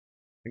water.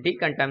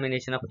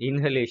 Decontamination of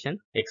inhalation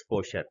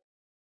exposure.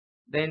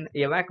 Then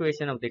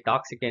evacuation of the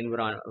toxic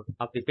environment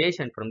of the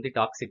patient from the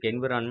toxic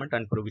environment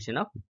and provision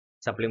of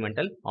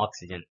supplemental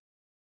oxygen.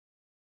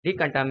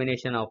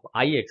 Decontamination of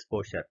eye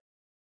exposure.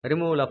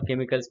 Removal of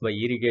chemicals by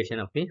irrigation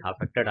of the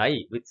affected eye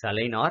with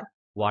saline or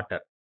water.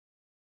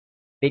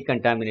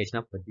 Decontamination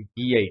of the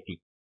GIT.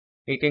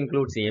 It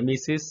includes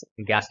emesis,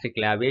 gastric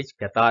lavage,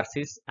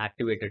 catharsis,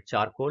 activated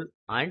charcoal,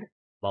 and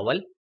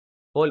whole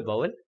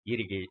bowel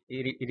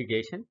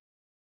irrigation.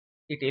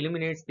 It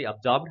eliminates the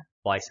absorbed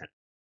poison.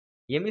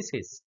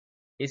 Emesis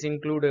is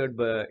included,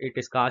 it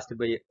is caused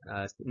by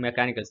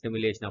mechanical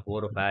stimulation of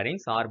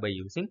oropharynx or by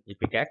using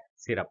ipecac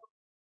syrup.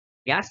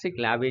 Gastric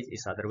lavage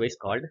is otherwise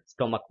called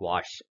stomach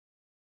wash.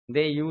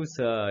 They use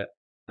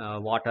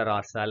water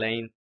or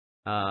saline,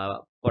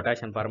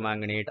 potassium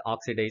permanganate,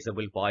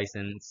 oxidizable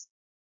poisons,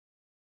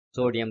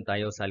 sodium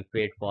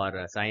thiosulfate for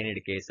cyanide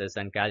cases,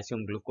 and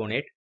calcium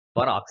gluconate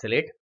for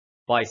oxalate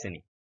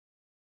poisoning.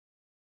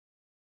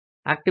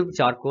 Active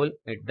charcoal,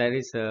 there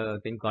is a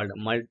thing called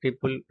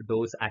multiple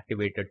dose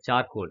activated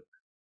charcoal.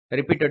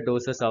 Repeated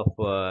doses of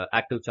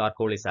active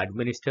charcoal is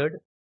administered.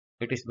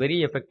 It is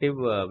very effective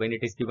when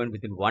it is given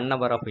within 1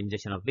 hour of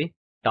ingestion of the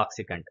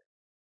toxicant.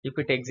 If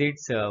it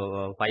exceeds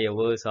 5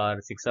 hours or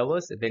 6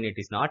 hours, then it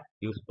is not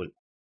useful.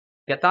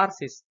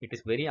 Catharsis, it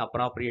is very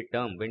appropriate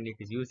term when it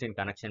is used in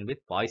connection with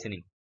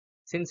poisoning,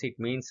 since it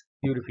means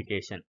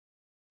purification.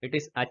 It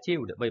is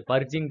achieved by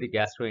purging the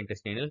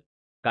gastrointestinal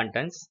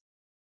contents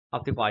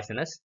of the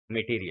poisonous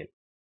material.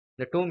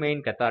 The two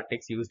main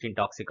cathartics used in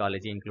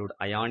toxicology include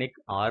ionic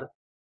or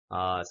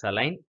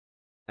saline,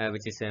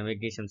 which is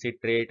magnesium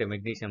citrate,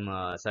 magnesium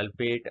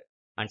sulfate,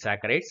 and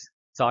saccharides,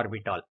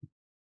 sorbitol.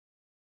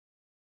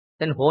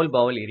 Then whole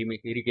bowel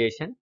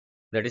irrigation,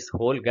 that is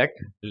whole gut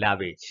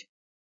lavage.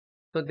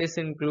 So this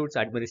includes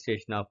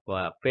administration of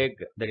PEG,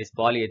 that is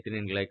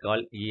polyethylene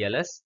glycol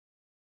ELS,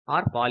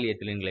 or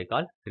polyethylene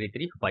glycol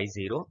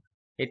 3350.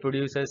 It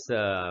produces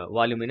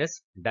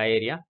voluminous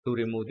diarrhea to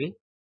remove the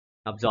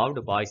absorbed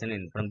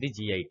poison from the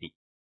GIT.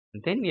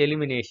 Then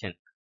elimination.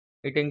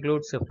 It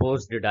includes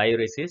forced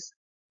diuresis,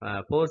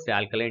 forced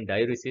alkaline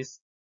diuresis,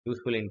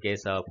 useful in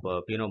case of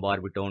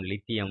phenobarbital,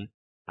 lithium,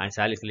 and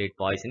salicylate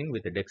poisoning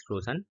with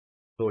dextrose and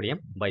sodium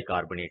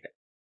bicarbonate.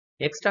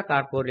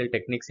 Extracorporeal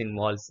techniques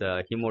involves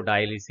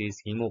hemodialysis,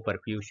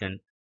 hemoperfusion,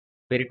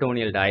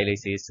 peritoneal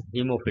dialysis,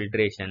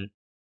 hemofiltration,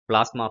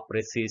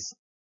 plasmapheresis,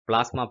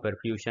 plasma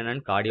perfusion,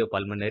 and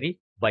cardiopulmonary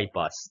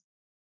bypass.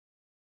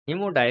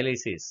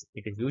 Hemodialysis,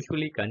 it is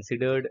usually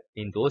considered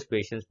in those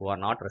patients who are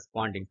not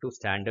responding to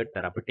standard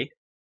therapeutic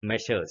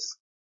measures.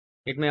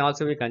 It may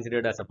also be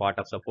considered as a part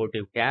of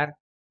supportive care,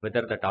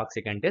 whether the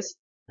toxicant is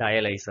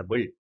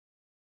dialysable.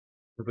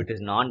 If it is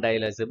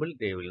non-dialysable,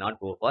 they will not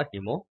go for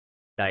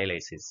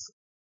hemodialysis.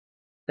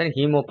 Then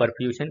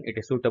hemoperfusion, it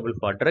is suitable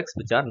for drugs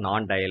which are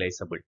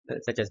non-dialysable,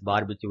 such as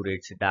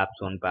barbiturates,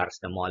 dapsone,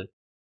 paracetamol.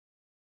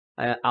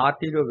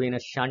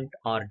 Arteriovenous shunt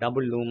or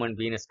double lumen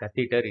venous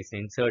catheter is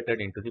inserted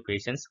into the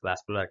patient's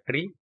vascular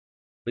tree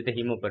with the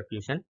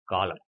hemoperfusion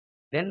column.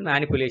 Then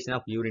manipulation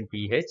of urine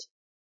pH,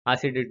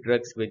 acidic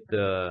drugs with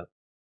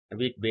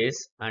weak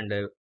base and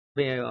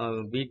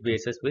weak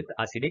bases with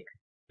acidic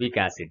weak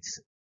acids.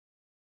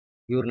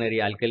 Urinary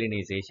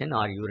alkalinization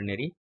or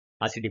urinary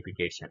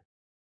acidification.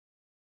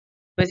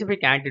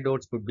 Specific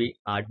antidotes could be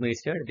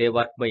administered. They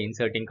work by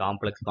inserting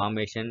complex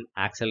formation,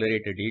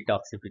 accelerate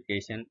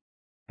detoxification,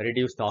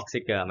 reduce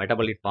toxic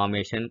metabolite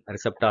formation,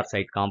 receptor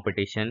site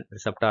competition,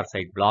 receptor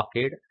site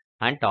blockade,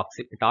 and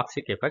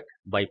toxic effect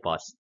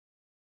bypass.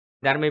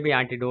 There may be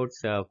antidotes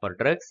for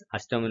drugs,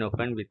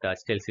 acetaminophen with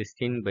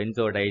acetylcysteine,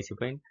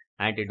 benzodiazepine.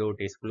 Antidote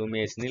is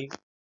flumazenil,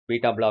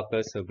 beta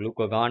blockers,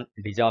 glucagon,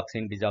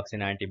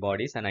 digoxin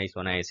antibodies, and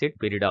isoniazid,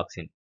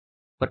 pyridoxine.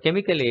 For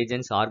chemical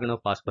agents,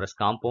 organophosphorus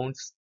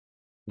compounds,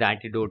 the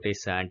antidote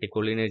is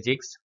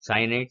anticholinergics,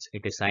 cyanides,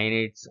 it is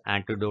cyanides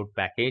antidote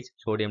package,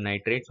 sodium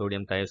nitrate,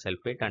 sodium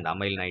thiosulfate, and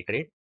amyl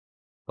nitrate.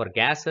 For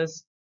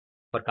gases,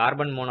 for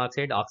carbon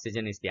monoxide,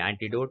 oxygen is the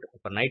antidote.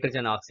 For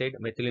nitrogen oxide,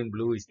 methylene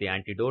blue is the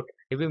antidote.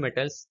 Heavy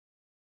metals,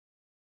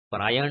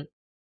 for iron,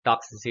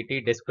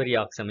 toxicity,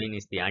 desperioxamine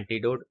is the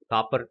antidote.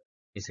 Copper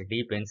is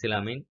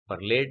D-pencilamine. For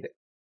lead,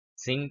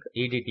 zinc,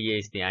 EDTA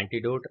is the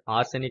antidote.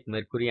 Arsenic,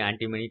 mercury,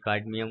 antimony,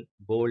 cadmium,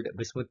 gold,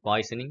 bismuth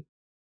poisoning,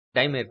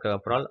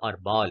 dimercaprol or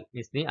BAL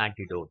is the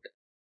antidote.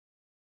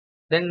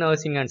 Then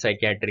nursing and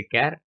psychiatric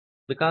care,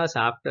 because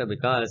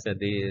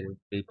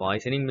the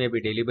poisoning may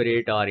be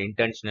deliberate or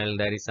intentional,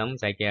 there is some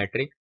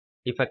psychiatric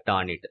effect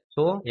on it.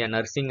 So a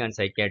nursing and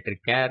psychiatric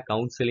care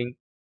counseling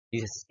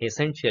is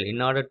essential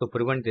in order to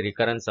prevent the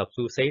recurrence of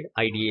suicide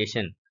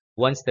ideation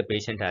once the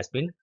patient has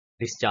been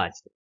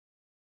discharged.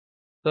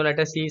 So let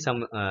us see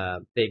some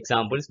the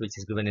examples which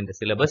is given in the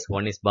syllabus.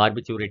 One is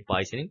barbiturate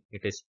poisoning.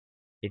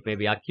 It may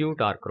be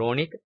acute or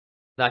chronic.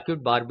 The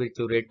acute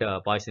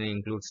barbiturate poisoning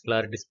includes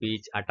slurred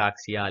speech,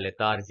 ataxia,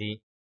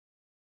 lethargy,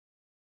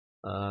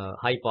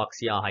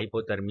 hypoxia,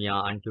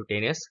 hypothermia, and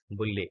cutaneous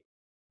bullae.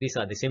 These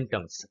are the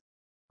symptoms.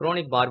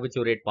 Chronic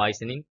barbiturate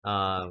poisoning,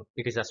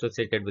 it is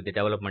associated with the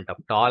development of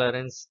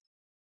tolerance.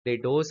 The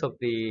dose of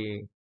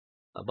the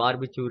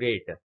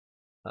barbiturate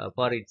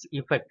for its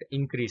effect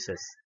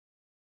increases.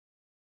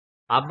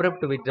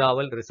 Abrupt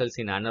withdrawal results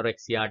in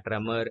anorexia,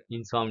 tremor,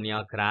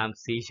 insomnia,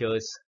 cramps,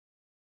 seizures.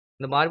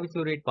 The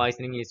barbiturate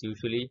poisoning is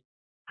usually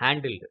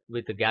handled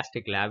with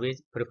gastric lavage,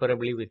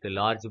 preferably with a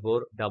large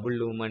bore double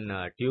lumen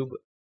tube.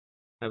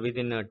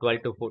 Within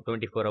 12 to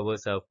 24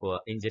 hours of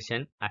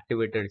ingestion,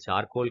 activated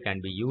charcoal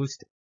can be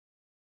used.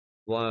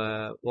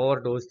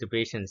 Overdosed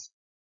patients,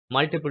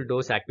 multiple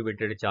dose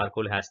activated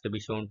charcoal has to be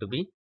shown to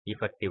be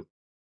effective.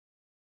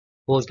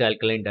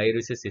 Post-alkaline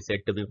diuresis is said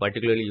to be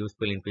particularly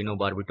useful in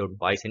phenobarbital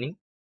poisoning.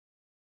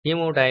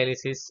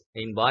 Hemodialysis.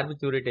 In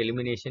barbiturate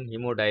elimination,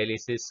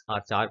 hemodialysis or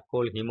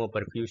charcoal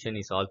hemoperfusion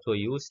is also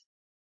used.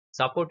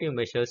 Supportive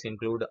measures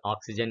include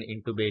oxygen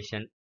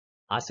intubation,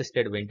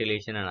 assisted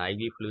ventilation, and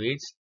IV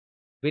fluids.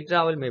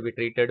 Withdrawal may be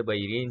treated by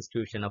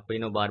reinstitution of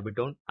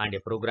phenobarbital and a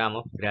program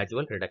of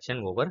gradual reduction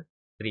over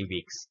 3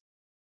 weeks.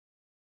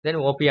 Then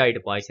opioid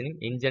poisoning.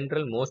 In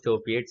general, most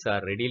opiates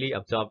are readily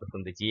absorbed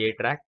from the GI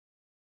tract.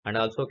 and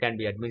also can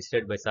be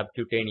administered by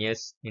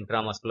subcutaneous,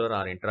 intramuscular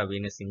or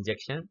intravenous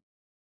injection.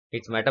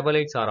 Its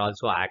metabolites are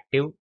also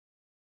active.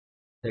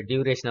 The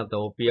duration of the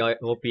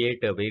opiate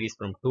varies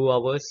from 2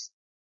 hours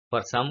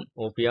for some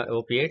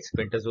opiates,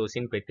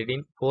 pentazocine,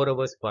 pethidine, 4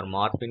 hours for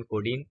morphine,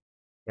 codeine,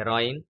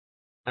 heroin,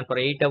 and for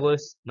 8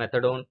 hours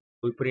methadone,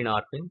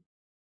 buprenorphine,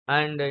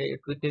 and it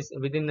is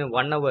within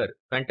 1 hour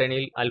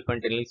fentanyl,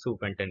 alfentanyl,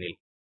 sufentanyl.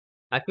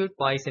 Acute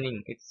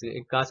poisoning,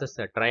 it causes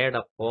a triad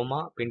of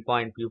coma,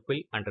 pinpoint pupil,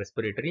 and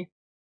respiratory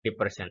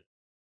depression.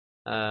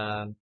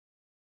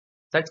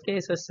 Such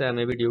cases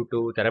may be due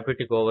to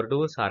therapeutic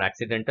overdose or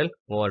accidental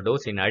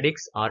overdose in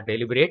addicts or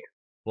deliberate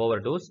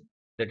overdose,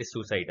 that is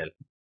suicidal.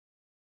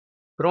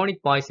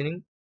 Chronic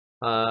poisoning,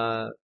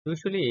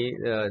 usually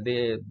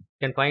they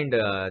can find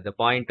the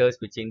pointers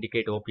which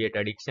indicate opiate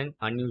addiction,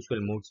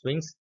 unusual mood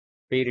swings,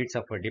 periods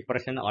of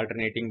depression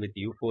alternating with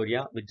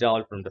euphoria,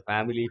 withdrawal from the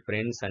family,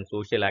 friends and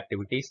social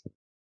activities,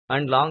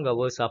 and long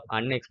hours of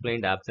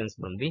unexplained absence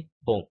from the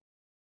home.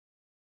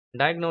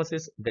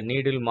 Diagnosis: the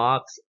needle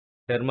marks,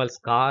 thermal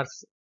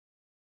scars,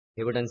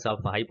 evidence of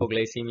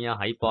hypoglycemia,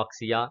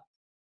 hypoxia.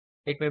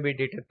 It may be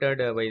detected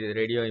by the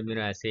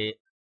radioimmunoassay,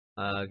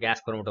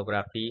 gas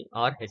chromatography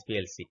or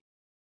HPLC.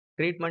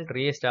 Treatment: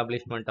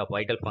 re-establishment of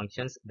vital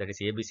functions, that is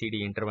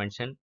ABCD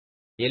intervention,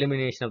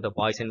 elimination of the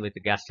poison with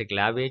gastric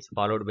lavage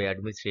followed by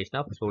administration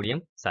of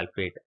sodium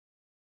sulfate.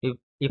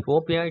 If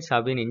opioids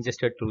have been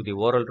ingested through the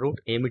oral route,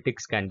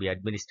 emetics can be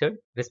administered.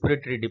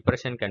 Respiratory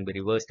depression can be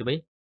reversed by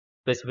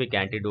specific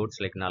antidotes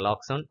like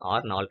naloxone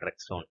or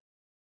naltrexone.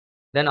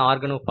 Then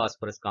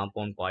organophosphorus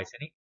compound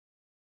poisoning.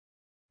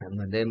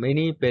 There are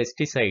many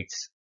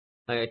pesticides.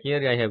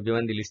 Here I have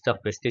given the list of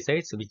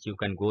pesticides which you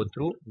can go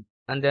through,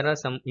 and there are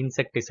some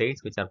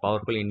insecticides which are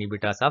powerful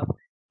inhibitors of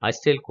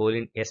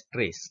acetylcholine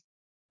esterase,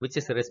 which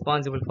is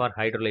responsible for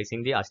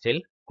hydrolyzing the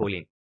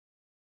acetylcholine.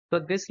 So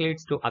this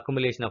leads to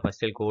accumulation of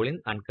acetylcholine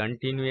and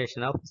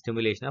continuation of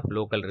stimulation of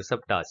local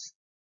receptors.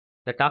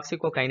 The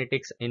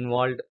toxicokinetics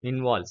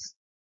involves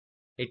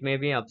it may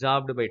be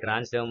absorbed by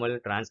transdermal,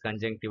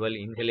 transconjunctival,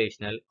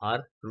 inhalational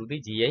or through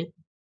the GI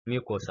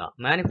mucosa.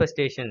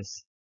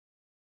 Manifestations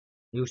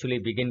usually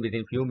begin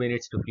within few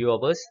minutes to few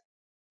hours,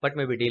 but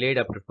may be delayed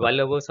up to 12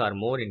 hours or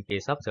more in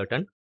case of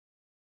certain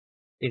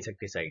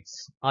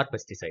insecticides or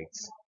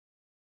pesticides.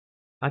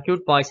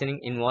 Acute poisoning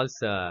involves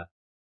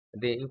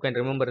you can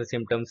remember the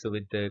symptoms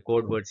with the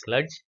code word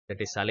sludge,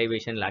 that is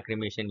salivation,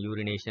 lacrimation,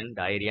 urination,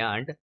 diarrhea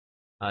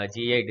and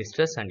GI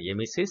distress and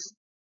emesis.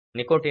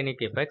 Nicotinic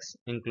effects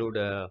include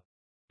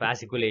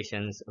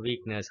fasciculations,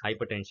 weakness,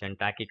 hypertension,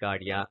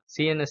 tachycardia.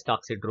 CNS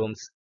toxidromes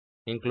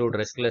include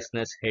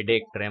restlessness,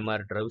 headache,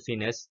 tremor,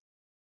 drowsiness,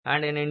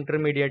 and an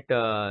intermediate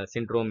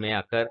syndrome may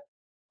occur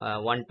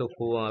 1 to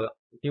 4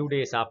 few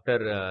days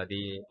after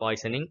the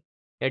poisoning.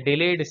 A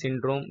delayed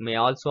syndrome may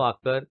also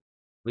occur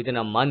within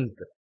a month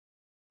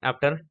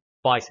after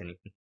poisoning.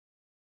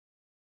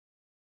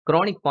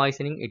 Chronic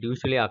poisoning, it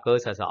usually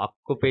occurs as an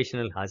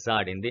occupational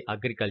hazard in the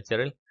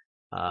agricultural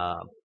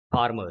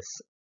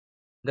farmers.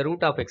 The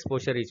route of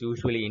exposure is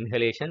usually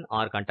inhalation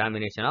or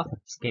contamination of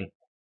skin.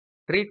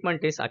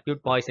 Treatment is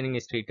acute poisoning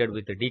is treated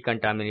with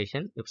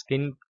decontamination. If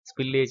skin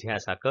spillage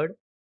has occurred,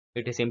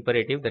 it is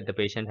imperative that the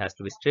patient has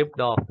to be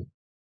stripped off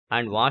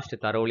and washed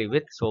thoroughly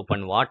with soap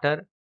and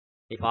water.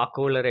 If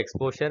ocular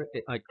exposure,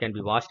 it can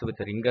be washed with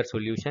Ringer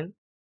solution.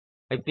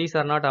 If these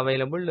are not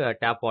available,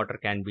 tap water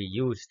can be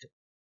used.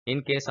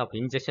 In case of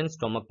ingestion,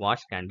 stomach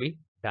wash can be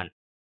done.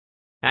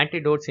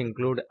 Antidotes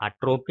include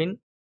atropine,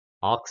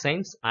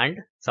 oximes and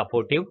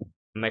supportive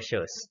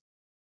measures.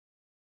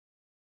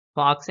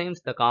 For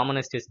oximes, the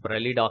commonest is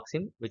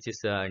pralidoxime, which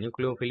is a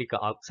nucleophilic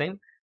oxime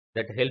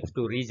that helps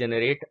to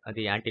regenerate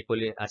the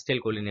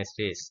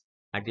acetylcholinesterase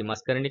at the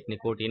muscarinic,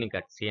 nicotinic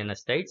at CNS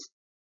sites.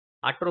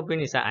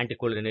 Atropine is an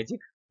anticholinergic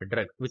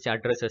drug which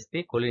addresses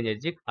the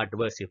cholinergic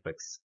adverse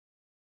effects.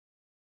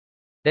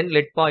 Then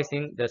lead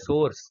poisoning, the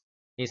source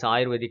is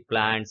Ayurvedic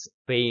plants,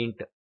 paint,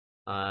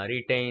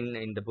 retain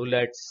in the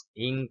bullets,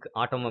 ink,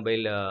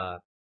 automobile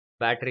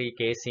battery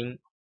casing,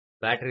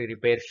 battery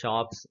repair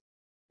shops,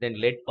 then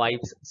lead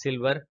pipes,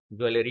 silver,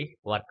 jewelry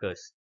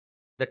workers.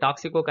 The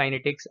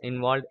toxicokinetics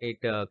involved, it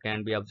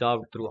can be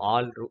absorbed through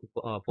all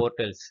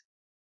portals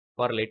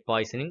for lead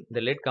poisoning. The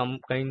lead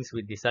combines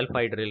with the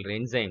sulfhydryl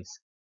enzymes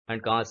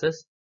and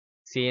causes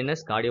CNS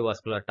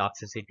cardiovascular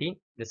toxicity.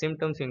 The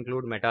symptoms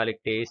include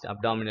metallic taste,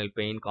 abdominal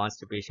pain,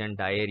 constipation,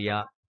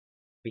 diarrhea,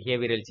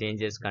 behavioral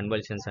changes,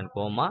 convulsions and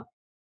coma.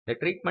 The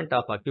treatment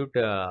of acute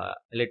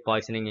lead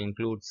poisoning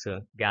includes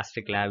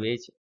gastric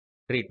lavage,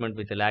 treatment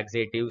with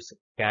laxatives,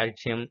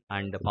 calcium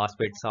and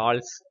phosphate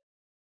salts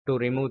to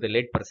remove the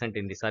lead present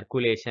in the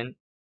circulation,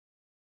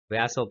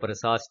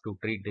 vasopressors to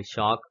treat the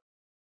shock.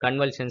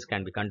 Convulsions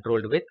can be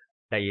controlled with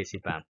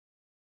diazepam.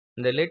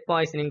 The lead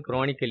poisoning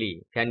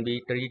chronically can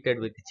be treated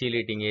with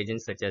chelating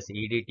agents such as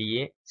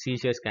EDTA.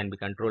 Seizures can be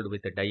controlled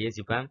with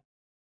diazepam.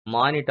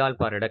 Mannitol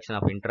for reduction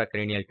of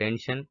intracranial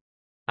tension,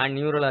 and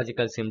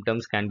neurological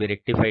symptoms can be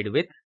rectified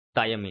with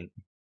thiamine.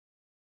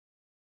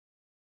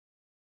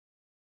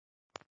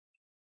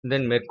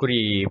 Then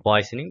mercury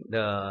poisoning.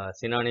 The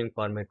synonym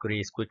for mercury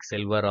is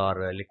quicksilver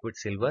or liquid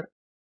silver.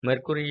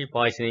 Mercury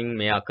poisoning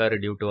may occur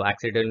due to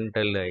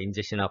accidental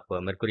ingestion of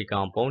mercury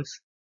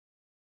compounds,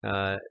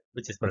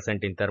 which is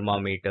present in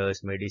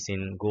thermometers,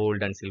 medicine,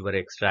 gold and silver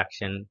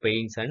extraction,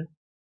 paints and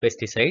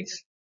pesticides.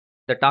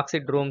 The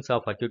toxidromes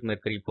of acute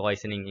mercury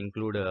poisoning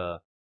include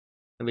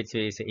which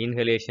is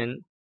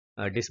inhalation,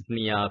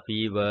 dyspnea,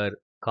 fever,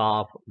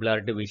 cough,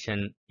 blurred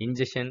vision.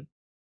 Ingestion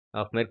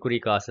of mercury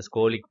causes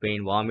colic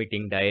pain,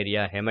 vomiting,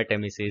 diarrhea,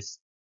 hematemesis,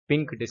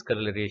 pink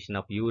discoloration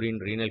of urine,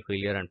 renal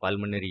failure and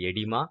pulmonary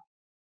edema.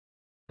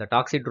 The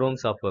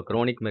toxidromes of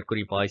chronic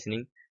mercury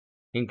poisoning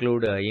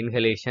include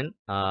inhalation,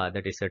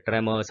 that is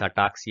tremors,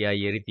 ataxia,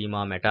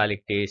 erythema,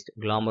 metallic taste,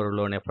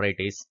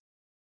 glomerulonephritis.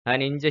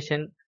 And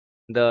ingestion,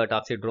 the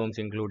toxidromes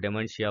include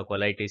dementia,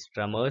 colitis,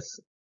 tremors.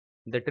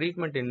 The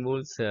treatment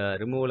involves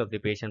removal of the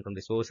patient from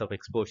the source of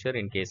exposure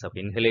in case of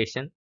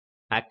inhalation,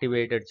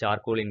 activated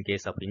charcoal in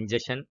case of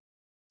ingestion,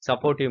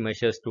 supportive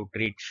measures to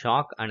treat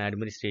shock, and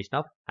administration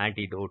of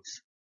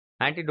antidotes.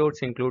 Antidotes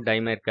include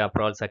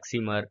dimercaprol,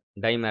 succimer,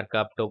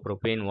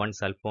 dimercaptopropane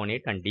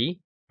 1-sulfonate, and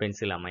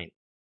D-penicillamine.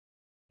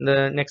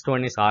 The next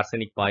one is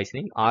arsenic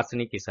poisoning.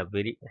 Arsenic is a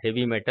very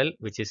heavy metal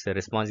which is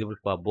responsible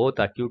for both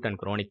acute and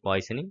chronic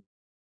poisoning.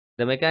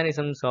 The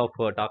mechanisms of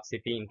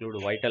toxicity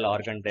include vital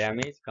organ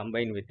damage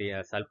combined with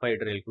the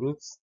sulfhydryl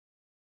groups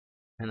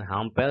and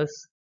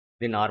hampers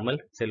the normal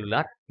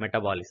cellular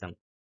metabolism.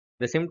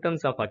 The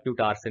symptoms of acute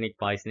arsenic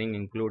poisoning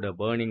include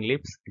burning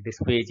lips,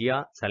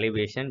 dysphagia,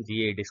 salivation,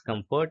 GI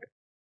discomfort.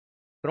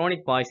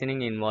 Chronic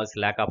poisoning involves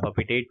lack of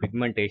appetite,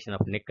 pigmentation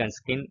of neck and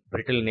skin,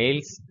 brittle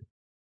nails,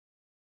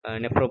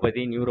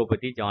 nephropathy,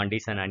 neuropathy,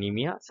 jaundice and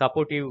anemia.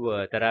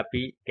 Supportive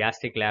therapy,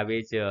 gastric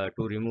lavage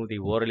to remove the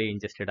orally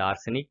ingested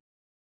arsenic,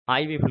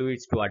 IV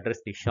fluids to address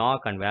the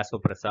shock, and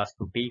vasopressors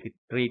to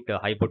treat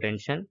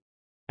hypotension.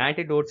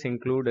 Antidotes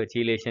include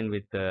chelation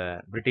with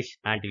British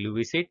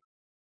anti-leukicid,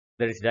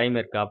 that is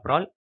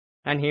dimercaprol,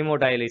 and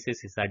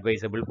hemodialysis is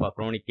advisable for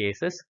chronic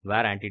cases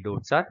where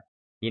antidotes are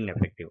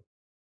ineffective.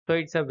 So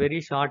it's a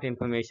very short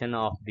information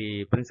of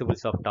the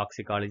principles of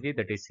toxicology,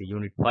 that is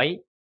Unit 5,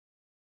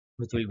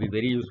 which will be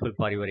very useful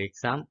for your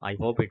exam. I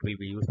hope it will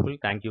be useful.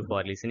 Thank you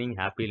for listening.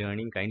 Happy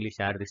learning. Kindly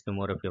share this to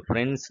more of your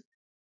friends.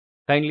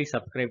 Kindly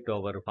subscribe to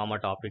our Pharma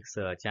Topics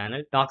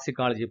channel.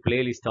 Toxicology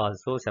playlist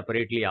also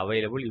separately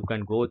available. You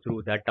can go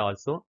through that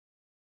also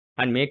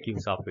and make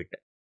use of it.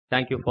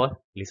 Thank you for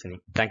listening.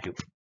 Thank you.